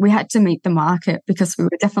to meet the market because we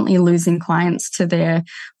were definitely losing clients to their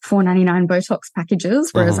 $4.99 Botox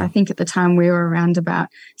packages, whereas I think at the time we were around about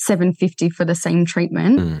 $7.50 for the same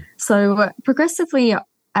treatment. So progressively,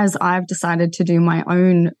 as I've decided to do my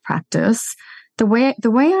own practice, the way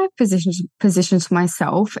I've positioned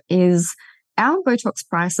myself is our Botox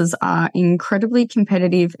prices are incredibly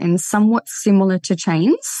competitive and somewhat similar to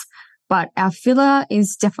chains, but our filler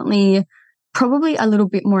is definitely probably a little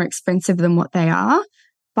bit more expensive than what they are.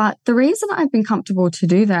 But the reason I've been comfortable to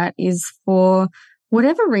do that is for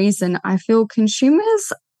whatever reason, I feel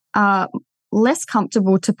consumers are less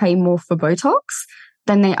comfortable to pay more for Botox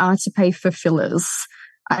than they are to pay for fillers.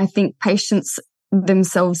 I think patients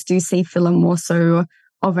themselves do see filler more so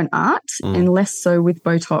of an art and less so with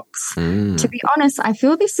Botox. To be honest, I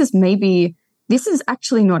feel this is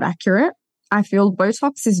actually not accurate. I feel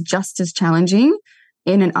Botox is just as challenging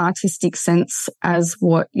in an artistic sense as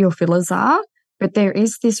what your fillers are. But there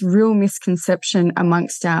is this real misconception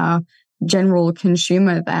amongst our general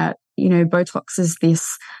consumer that, Botox is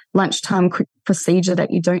this lunchtime quick procedure that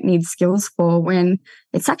you don't need skills for, when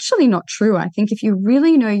it's actually not true. I think if you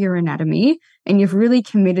really know your anatomy and you've really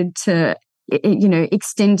committed to,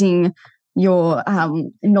 extending your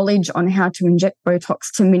knowledge on how to inject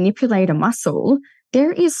Botox to manipulate a muscle,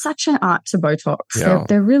 there is such an art to Botox. Yeah.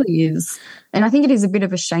 There really is. And I think it is a bit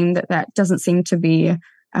of a shame that doesn't seem to be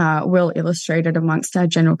well illustrated amongst our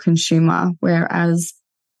general consumer, whereas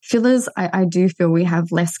fillers, I do feel we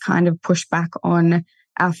have less kind of pushback on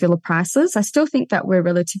our filler prices. I still think that we're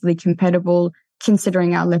relatively compatible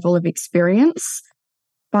considering our level of experience,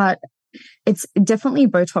 but it's definitely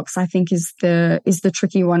Botox, I think, is the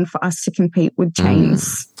tricky one for us to compete with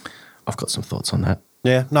chains. I've got some thoughts on that.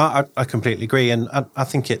 Yeah, no, I completely agree. And I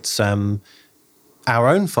think it's our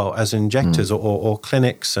own fault as injectors or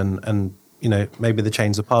clinics and maybe the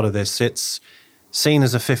chains are part of this. It's seen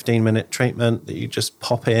as a 15-minute treatment that you just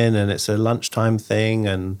pop in and it's a lunchtime thing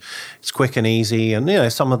and it's quick and easy.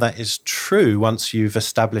 And, some of that is true once you've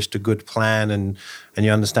established a good plan and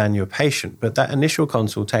you understand your patient. But that initial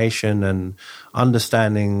consultation and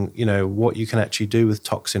understanding, what you can actually do with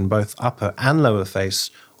toxin, both upper and lower face,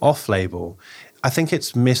 off-label, I think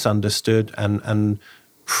it's misunderstood and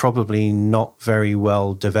probably not very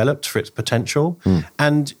well developed for its potential.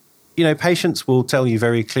 And, patients will tell you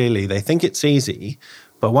very clearly they think it's easy,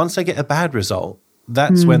 but once they get a bad result,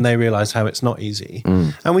 that's when they realize how it's not easy.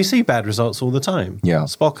 And we see bad results all the time. Yeah.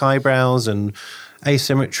 Spock eyebrows and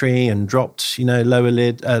asymmetry and dropped, lower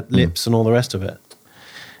lips and all the rest of it.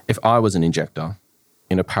 If I was an injector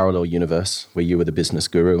in a parallel universe where you were the business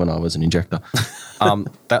guru and I was an injector,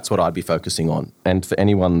 that's what I'd be focusing on. And for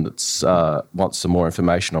anyone that's wants some more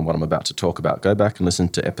information on what I'm about to talk about, go back and listen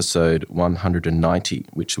to episode 190,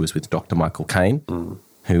 which was with Dr. Michael Caine,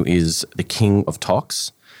 who is the king of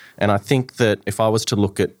tox. And I think that if I was to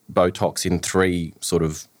look at Botox in three sort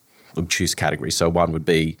of obtuse categories, so one would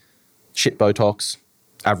be shit Botox,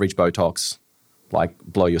 average Botox, like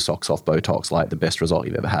blow your socks off Botox, like the best result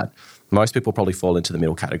you've ever had. Most people probably fall into the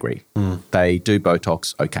middle category. They do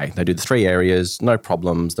Botox, okay. They do the 3 areas, no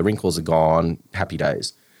problems, the wrinkles are gone, happy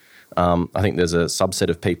days. I think there's a subset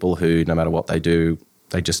of people who, no matter what they do,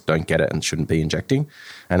 they just don't get it and shouldn't be injecting.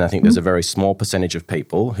 And I think there's a very small percentage of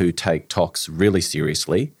people who take tox really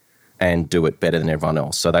seriously and do it better than everyone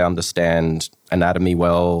else. So they understand anatomy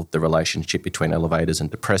well, the relationship between elevators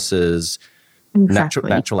and depressors,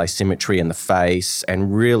 natural asymmetry in the face,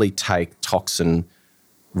 and really take toxin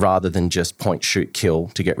rather than just point, shoot, kill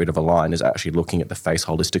to get rid of a line, is actually looking at the face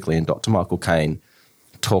holistically. And Dr. Michael Caine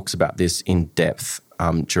talks about this in depth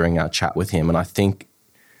during our chat with him. And I think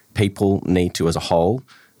people need to, as a whole,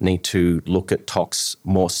 need to look at tox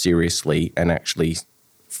more seriously and actually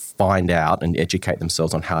find out and educate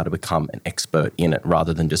themselves on how to become an expert in it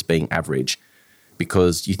rather than just being average.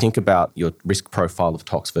 Because you think about your risk profile of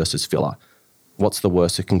tox versus filler. What's the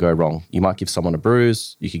worst that can go wrong? You might give someone a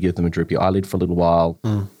bruise, you could give them a droopy eyelid for a little while,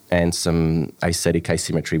 and some aesthetic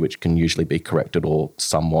asymmetry, which can usually be corrected or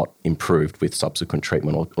somewhat improved with subsequent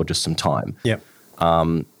treatment or just some time. Yep.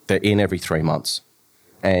 They're in every 3 months.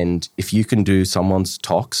 And if you can do someone's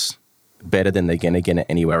tox better than they're going to get it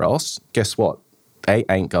anywhere else, guess what? They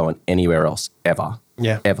ain't going anywhere else ever.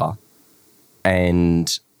 Yeah. Ever.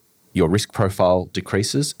 And your risk profile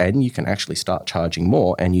decreases and you can actually start charging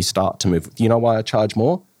more and you start to move. You know why I charge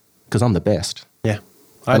more? Because I'm the best. Yeah.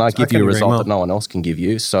 And I give you a result that no one else can give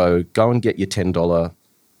you. So go and get your $10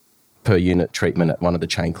 per unit treatment at one of the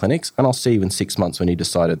chain clinics and I'll see you in 6 months when you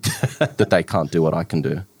decided that they can't do what I can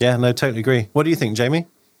do. Yeah, no, totally agree. What do you think, Jamie?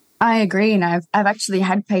 I agree. And I've actually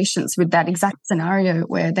had patients with that exact scenario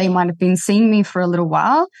where they might have been seeing me for a little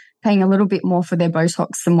while, paying a little bit more for their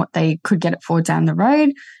Botox than what they could get it for down the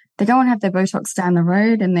road. They go and have their Botox down the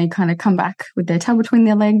road and they kind of come back with their tail between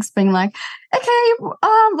their legs being like, okay,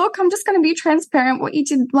 look, I'm just going to be transparent. What you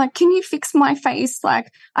did, like, can you fix my face?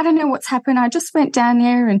 Like, I don't know what's happened. I just went down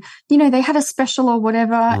there and, you know, they had a special or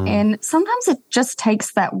whatever. And sometimes it just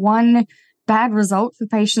takes that one bad result for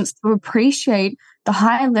patients to appreciate the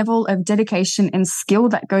high level of dedication and skill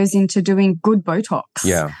that goes into doing good Botox.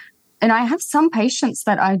 Yeah. And I have some patients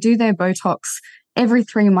that I do their Botox every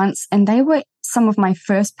 3 months, and they were some of my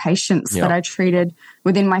first patients that I treated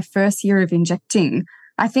within my first year of injecting.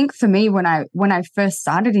 I think for me, when I first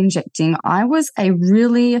started injecting, I was a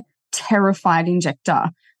really terrified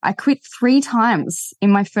injector. I quit 3 times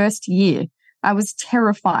in my first year. I was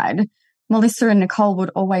terrified. Melissa and Nicole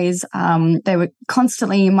would always, they were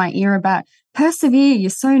constantly in my ear about, persevere, you're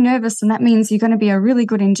so nervous and that means you're going to be a really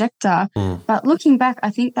good injector. But looking back, I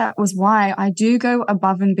think that was why I do go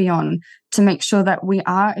above and beyond to make sure that we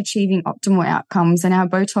are achieving optimal outcomes and our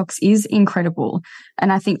Botox is incredible.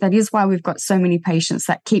 And I think that is why we've got so many patients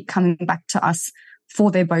that keep coming back to us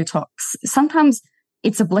for their Botox. Sometimes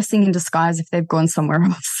it's a blessing in disguise if they've gone somewhere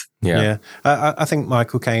else. Yeah. I think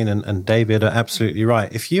Michael Caine and David are absolutely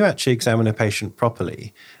right. If you actually examine a patient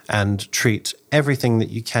properly and treat everything that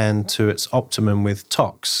you can to its optimum with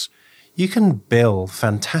tox, you can bill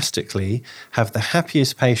fantastically, have the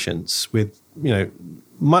happiest patients with, you know,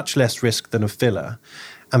 much less risk than a filler,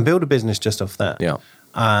 and build a business just off that. Yeah.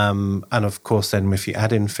 And of course, then if you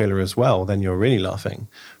add in filler as well, then you're really laughing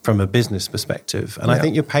from a business perspective. And I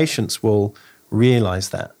think your patients will realize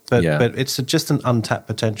that. But it's just an untapped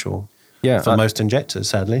potential for most injectors,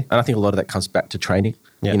 sadly. And I think a lot of that comes back to training.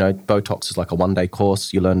 You know, Botox is like a 1-day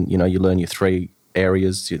course. You learn your 3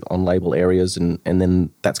 areas, your on-label areas, and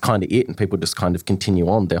then that's kind of it. And people just kind of continue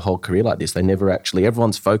on their whole career like this. They never actually,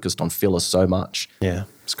 everyone's focused on fillers so much. Yeah,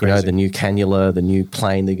 it's crazy. You know, the new cannula, the new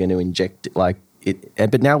plane they're going to inject, like it.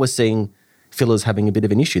 But now we're seeing fillers having a bit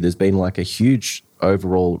of an issue. There's been like a huge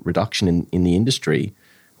overall reduction in the industry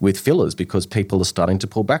with fillers because people are starting to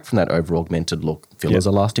pull back from that over-augmented look. Fillers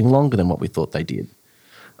are lasting longer than what we thought they did.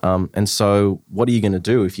 And so what are you going to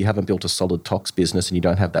do if you haven't built a solid tox business and you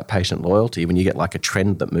don't have that patient loyalty? When you get like a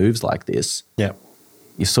trend that moves like this, you're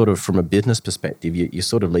sort of, from a business perspective, you're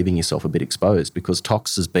sort of leaving yourself a bit exposed because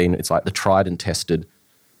tox has been, it's like the tried and tested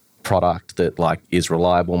product that like is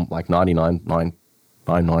reliable like 99%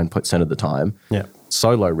 of the time. Yeah.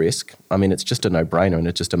 So low risk. I mean, it's just a no-brainer and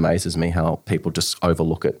it just amazes me how people just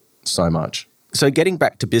overlook it so much. So getting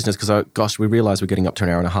back to business, because we realise we're getting up to an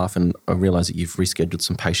hour and a half, and I realise that you've rescheduled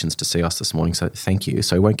some patients to see us this morning, so thank you.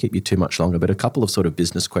 So I won't keep you too much longer, but a couple of sort of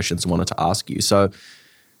business questions I wanted to ask you. So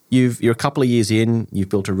you're a couple of years in, you've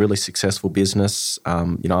built a really successful business.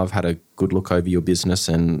 I've had a good look over your business,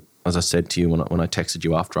 and as I said to you when I texted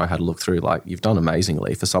you after I had a look through, like, you've done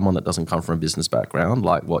amazingly for someone that doesn't come from a business background.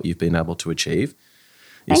 Like, what you've been able to achieve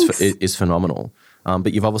is phenomenal.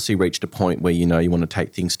 But you've obviously reached a point where you want to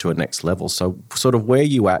take things to a next level. So sort of where are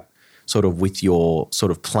you at sort of with your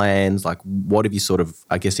sort of plans? Like, what have you sort of,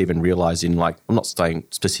 I guess, even realised in, like, I'm not saying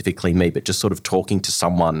specifically me, but just sort of talking to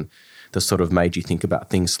someone that sort of made you think about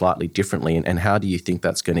things slightly differently, and how do you think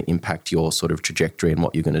that's going to impact your sort of trajectory and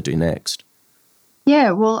what you're going to do next?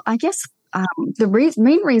 Yeah, well, I guess the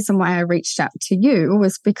main reason why I reached out to you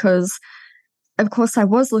was because, of course, I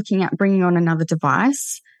was looking at bringing on another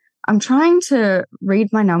device. I'm trying to read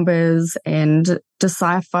my numbers and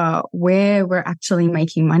decipher where we're actually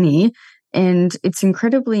making money. And it's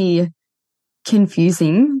incredibly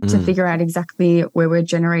confusing to figure out exactly where we're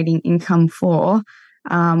generating income for.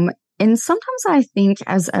 And sometimes I think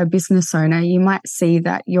as a business owner, you might see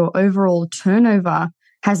that your overall turnover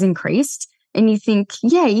has increased and you think,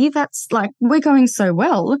 yay, that's like, we're going so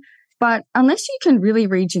well. But unless you can really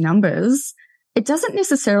read your numbers, it doesn't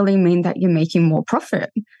necessarily mean that you're making more profit.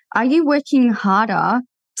 Are you working harder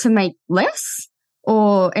to make less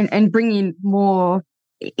and bring in more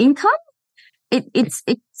income? It's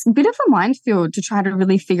a bit of a minefield to try to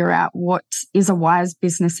really figure out what is a wise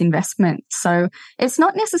business investment. So it's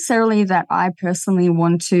not necessarily that I personally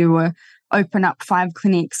want to open up 5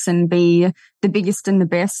 clinics and be the biggest and the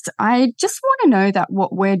best. I just want to know that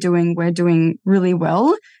what we're doing really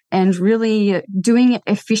well and really doing it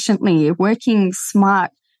efficiently, working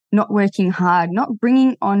smart, not working hard, not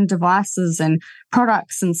bringing on devices and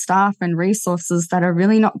products and staff and resources that are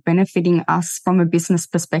really not benefiting us from a business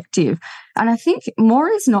perspective. And I think more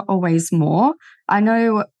is not always more. I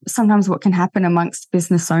know sometimes what can happen amongst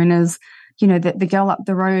business owners, that the girl up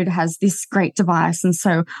the road has this great device, and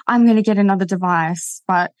so I'm going to get another device.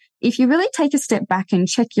 But if you really take a step back and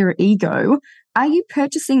check your ego, are you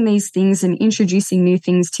purchasing these things and introducing new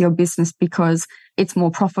things to your business because it's more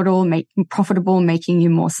profitable, making you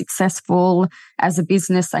more successful as a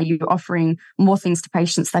business? Are you offering more things to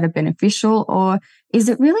patients that are beneficial? Or is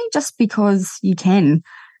it really just because you can?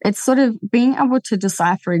 It's sort of being able to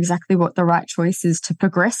decipher exactly what the right choice is to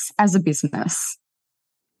progress as a business.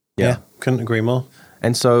 Yeah, couldn't agree more.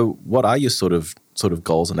 And so what are your sort of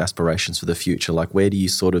goals and aspirations for the future? Like, where do you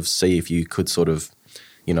sort of see, if you could sort of,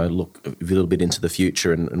 look a little bit into the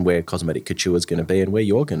future and where Cosmetic Couture is going to be and where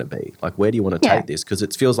you're going to be? Like, where do you want to take this? Because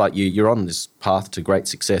it feels like you're on this path to great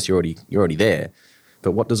success. You're already there.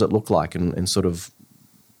 But what does it look like and sort of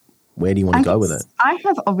where do you want to go with it? I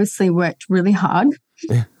have obviously worked really hard.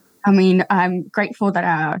 Yeah. I mean, I'm grateful that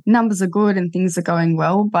our numbers are good and things are going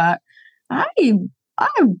well, but I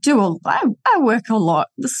work a lot.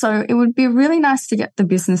 So it would be really nice to get the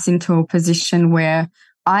business into a position where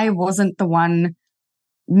I wasn't the one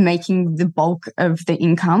making the bulk of the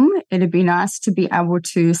income. It'd be nice to be able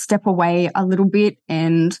to step away a little bit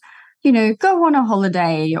and, go on a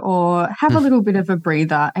holiday or have a little bit of a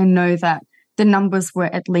breather and know that the numbers were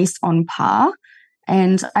at least on par.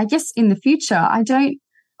 And I guess in the future, I don't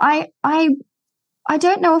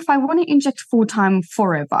know if I want to inject full-time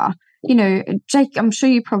forever. Jake, I'm sure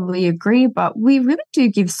you probably agree, but we really do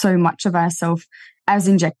give so much of ourselves as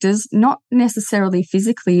injectors, not necessarily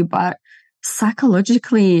physically, but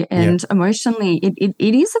psychologically and emotionally. It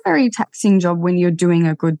is a very taxing job when you're doing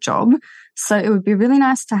a good job. So it would be really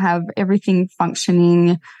nice to have everything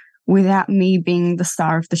functioning without me being the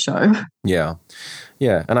star of the show. Yeah.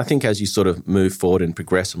 Yeah. And I think as you sort of move forward and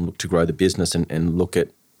progress and look to grow the business and look at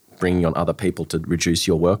bringing on other people to reduce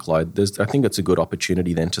your workload, I think it's a good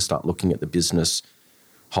opportunity then to start looking at the business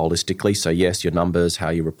holistically. So yes, your numbers, how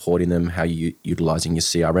you're reporting them, how you're utilizing your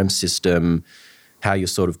CRM system, how you're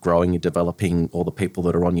sort of growing and developing all the people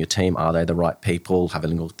that are on your team. Are they the right people?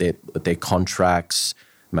 Having a look at their contracts,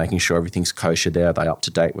 making sure everything's kosher there. Are they up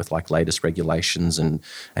to date with like latest regulations and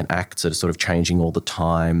acts that are sort of changing all the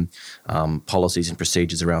time, policies and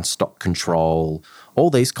procedures around stock control,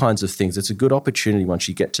 all these kinds of things. It's a good opportunity once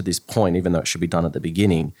you get to this point, even though it should be done at the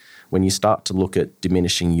beginning, when you start to look at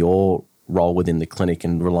diminishing your role within the clinic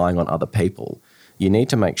and relying on other people. You need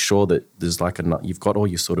to make sure that there's you've got all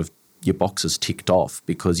your sort of your boxes ticked off,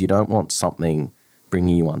 because you don't want something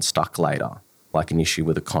bringing you unstuck later, like an issue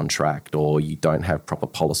with a contract, or you don't have proper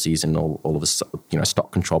policies and all of a sudden,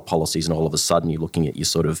 stock control policies, and all of a sudden you're looking at your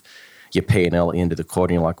sort of your P&L at the end of the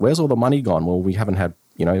quarter and you're like, where's all the money gone? Well, we haven't had,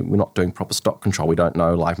 we're not doing proper stock control. We don't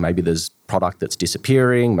know, like maybe there's product that's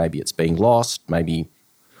disappearing, maybe it's being lost, maybe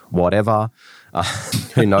whatever.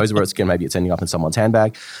 Who knows where it's going? Maybe it's ending up in someone's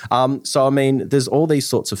handbag. So, I mean, there's all these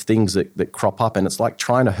sorts of things that crop up, and it's like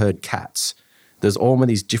trying to herd cats. There's all of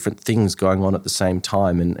these different things going on at the same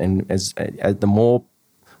time, and as the more,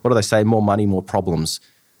 what do they say? More money, more problems.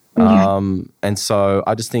 And so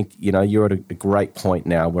I just think, you're at a great point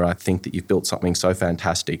now where I think that you've built something so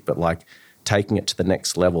fantastic, but like taking it to the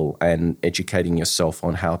next level and educating yourself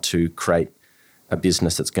on how to create a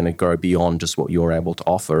business that's going to go beyond just what you're able to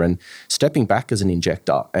offer, and stepping back as an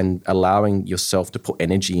injector and allowing yourself to put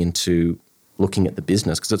energy into looking at the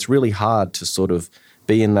business, because it's really hard to sort of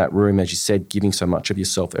be in that room, as you said, giving so much of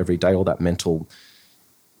yourself every day, all that mental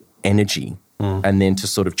energy, and then to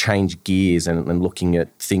sort of change gears and looking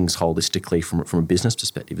at things holistically from a business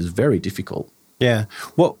perspective is very difficult. Yeah.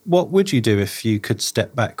 What would you do if you could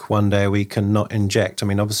step back one day a week and not inject? I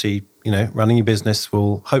mean, obviously, running your business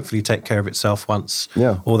will hopefully take care of itself once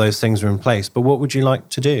all those things are in place. But what would you like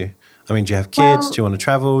to do? I mean, do you have kids? Do you want to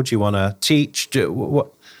travel? Do you want to teach?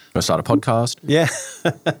 What? Want to start a podcast? Yeah.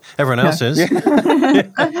 Everyone else is.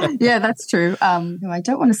 Yeah, that's true. I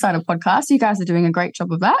don't want to start a podcast. You guys are doing a great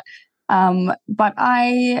job of that. But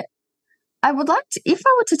I would like to, if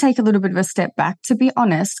I were to take a little bit of a step back, to be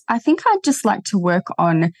honest, I think I'd just like to work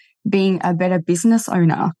on being a better business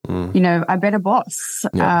owner, a better boss,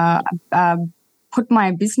 put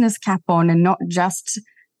my business cap on and not just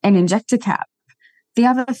an injector cap. The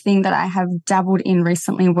other thing that I have dabbled in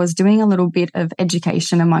recently was doing a little bit of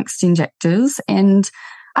education amongst injectors, and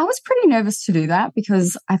I was pretty nervous to do that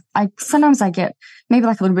because I sometimes I get maybe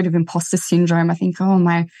like a little bit of imposter syndrome. I think, am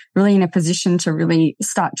I really in a position to really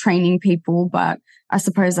start training people? But I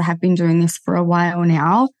suppose I have been doing this for a while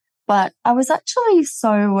now. But I was actually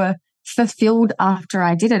so fulfilled after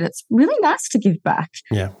I did it. It's really nice to give back.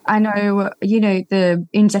 Yeah. I know, the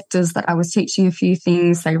injectors that I was teaching a few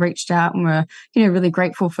things, they reached out and were, really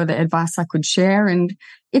grateful for the advice I could share. And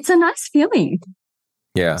it's a nice feeling.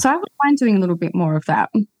 Yeah. So I would mind doing a little bit more of that.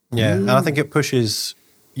 Yeah. And I think it pushes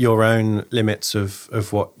your own limits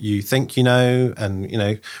of what you think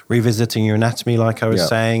and, revisiting your anatomy, like I was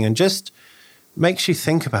saying, and just makes you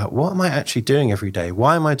think about, what am I actually doing every day?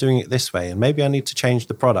 Why am I doing it this way? And maybe I need to change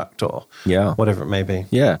the product or whatever it may be.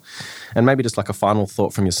 Yeah. And maybe just like a final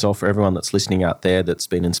thought from yourself for everyone that's listening out there that's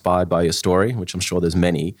been inspired by your story, which I'm sure there's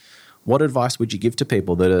many. What advice would you give to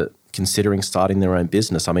people that are considering starting their own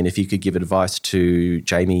business? I mean, if you could give advice to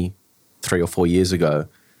Jamie 3 or 4 years ago,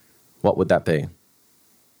 what would that be?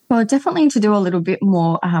 Well, definitely to do a little bit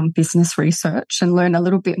more business research and learn a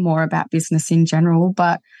little bit more about business in general.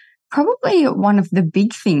 But probably one of the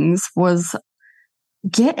big things was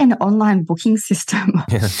get an online booking system.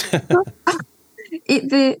 Yeah.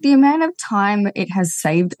 The amount of time it has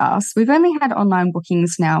saved us. We've only had online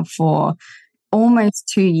bookings now for almost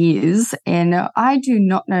 2 years, and I do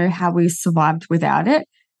not know how we survived without it.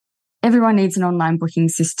 Everyone needs an online booking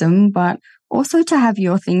system, but also to have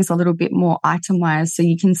your things a little bit more itemized so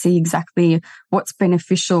you can see exactly what's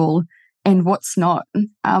beneficial and what's not.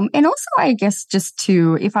 And also, I guess, just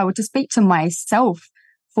to, if I were to speak to myself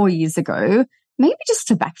 4 years ago, maybe just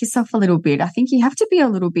to back yourself a little bit. I think you have to be a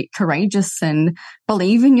little bit courageous and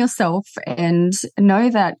believe in yourself and know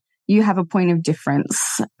that you have a point of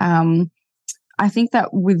difference. I think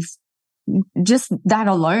that with just that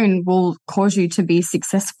alone will cause you to be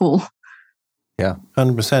successful. Yeah.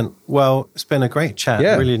 100%. Well, it's been a great chat.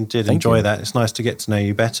 Yeah. Really did enjoy that. It's nice to get to know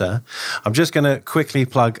you better. I'm just going to quickly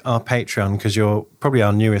plug our Patreon because you're probably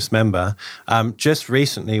our newest member. Just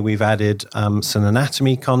recently, we've added some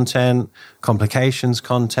anatomy content, complications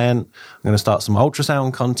content. I'm going to start some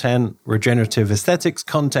ultrasound content, regenerative aesthetics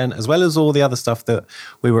content, as well as all the other stuff that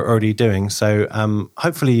we were already doing. So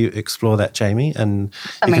hopefully you explore that, Jamie, and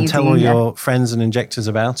you can tell all your friends and injectors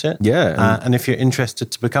about it. Yeah. And if you're interested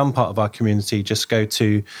to become part of our community, just go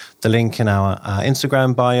to the link in our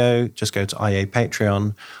Instagram bio. Just go to IA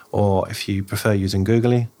Patreon, or if you prefer using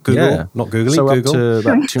Google, not Google. So Google.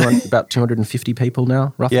 up to about 250 people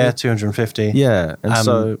now, roughly? Yeah, 250. Yeah. And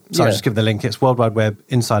I'll just give the link. It's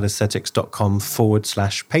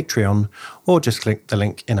worldwidewebinsideaesthetics.com/Patreon, or just click the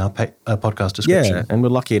link in our podcast description. Yeah, and we're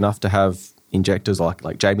lucky enough to have injectors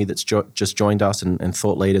like Jamie that's just joined us and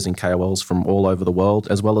thought leaders and KOLs from all over the world,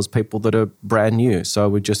 as well as people that are brand new. So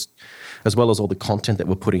we just, as well as all the content that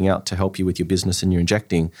we're putting out to help you with your business and your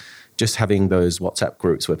injecting, just having those WhatsApp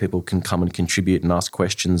groups where people can come and contribute and ask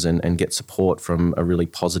questions and get support from a really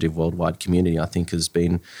positive worldwide community, I think has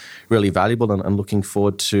been really valuable, and looking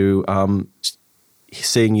forward to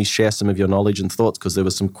seeing you share some of your knowledge and thoughts, because there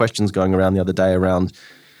were some questions going around the other day around,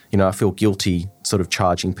 I feel guilty sort of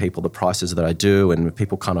charging people the prices that I do, and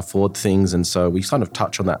people can't afford things. And so we kind of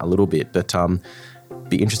touch on that a little bit, but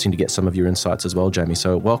be interesting to get some of your insights as well, Jamie.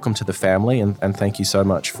 So welcome to the family, and thank you so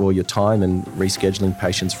much for your time and rescheduling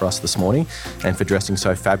patients for us this morning, and for dressing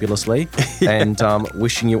so fabulously. And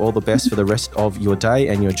wishing you all the best for the rest of your day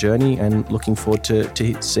and your journey, and looking forward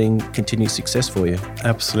to seeing continued success for you.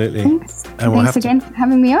 Absolutely. Thanks. And thanks again for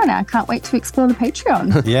having me on. I can't wait to explore the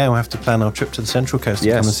Patreon. Yeah, we'll have to plan our trip to the Central Coast to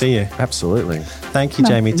come and see you. Absolutely. Thank you,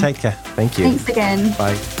 Jamie. Take care. Thank you. Thanks again.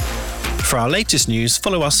 Bye. For our latest news,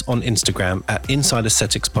 follow us on Instagram at Inside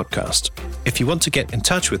Aesthetics Podcast. If you want to get in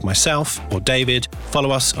touch with myself or David,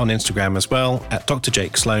 follow us on Instagram as well at Dr.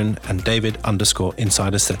 Jake Sloan and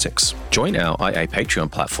David_Inside Aesthetics. Join our IA Patreon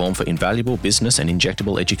platform for invaluable business and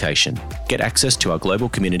injectable education. Get access to our global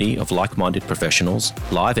community of like-minded professionals,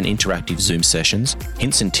 live and interactive Zoom sessions,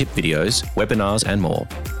 hints and tip videos, webinars, and more.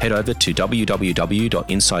 Head over to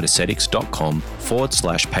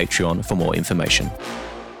www.insideaesthetics.com/Patreon for more information.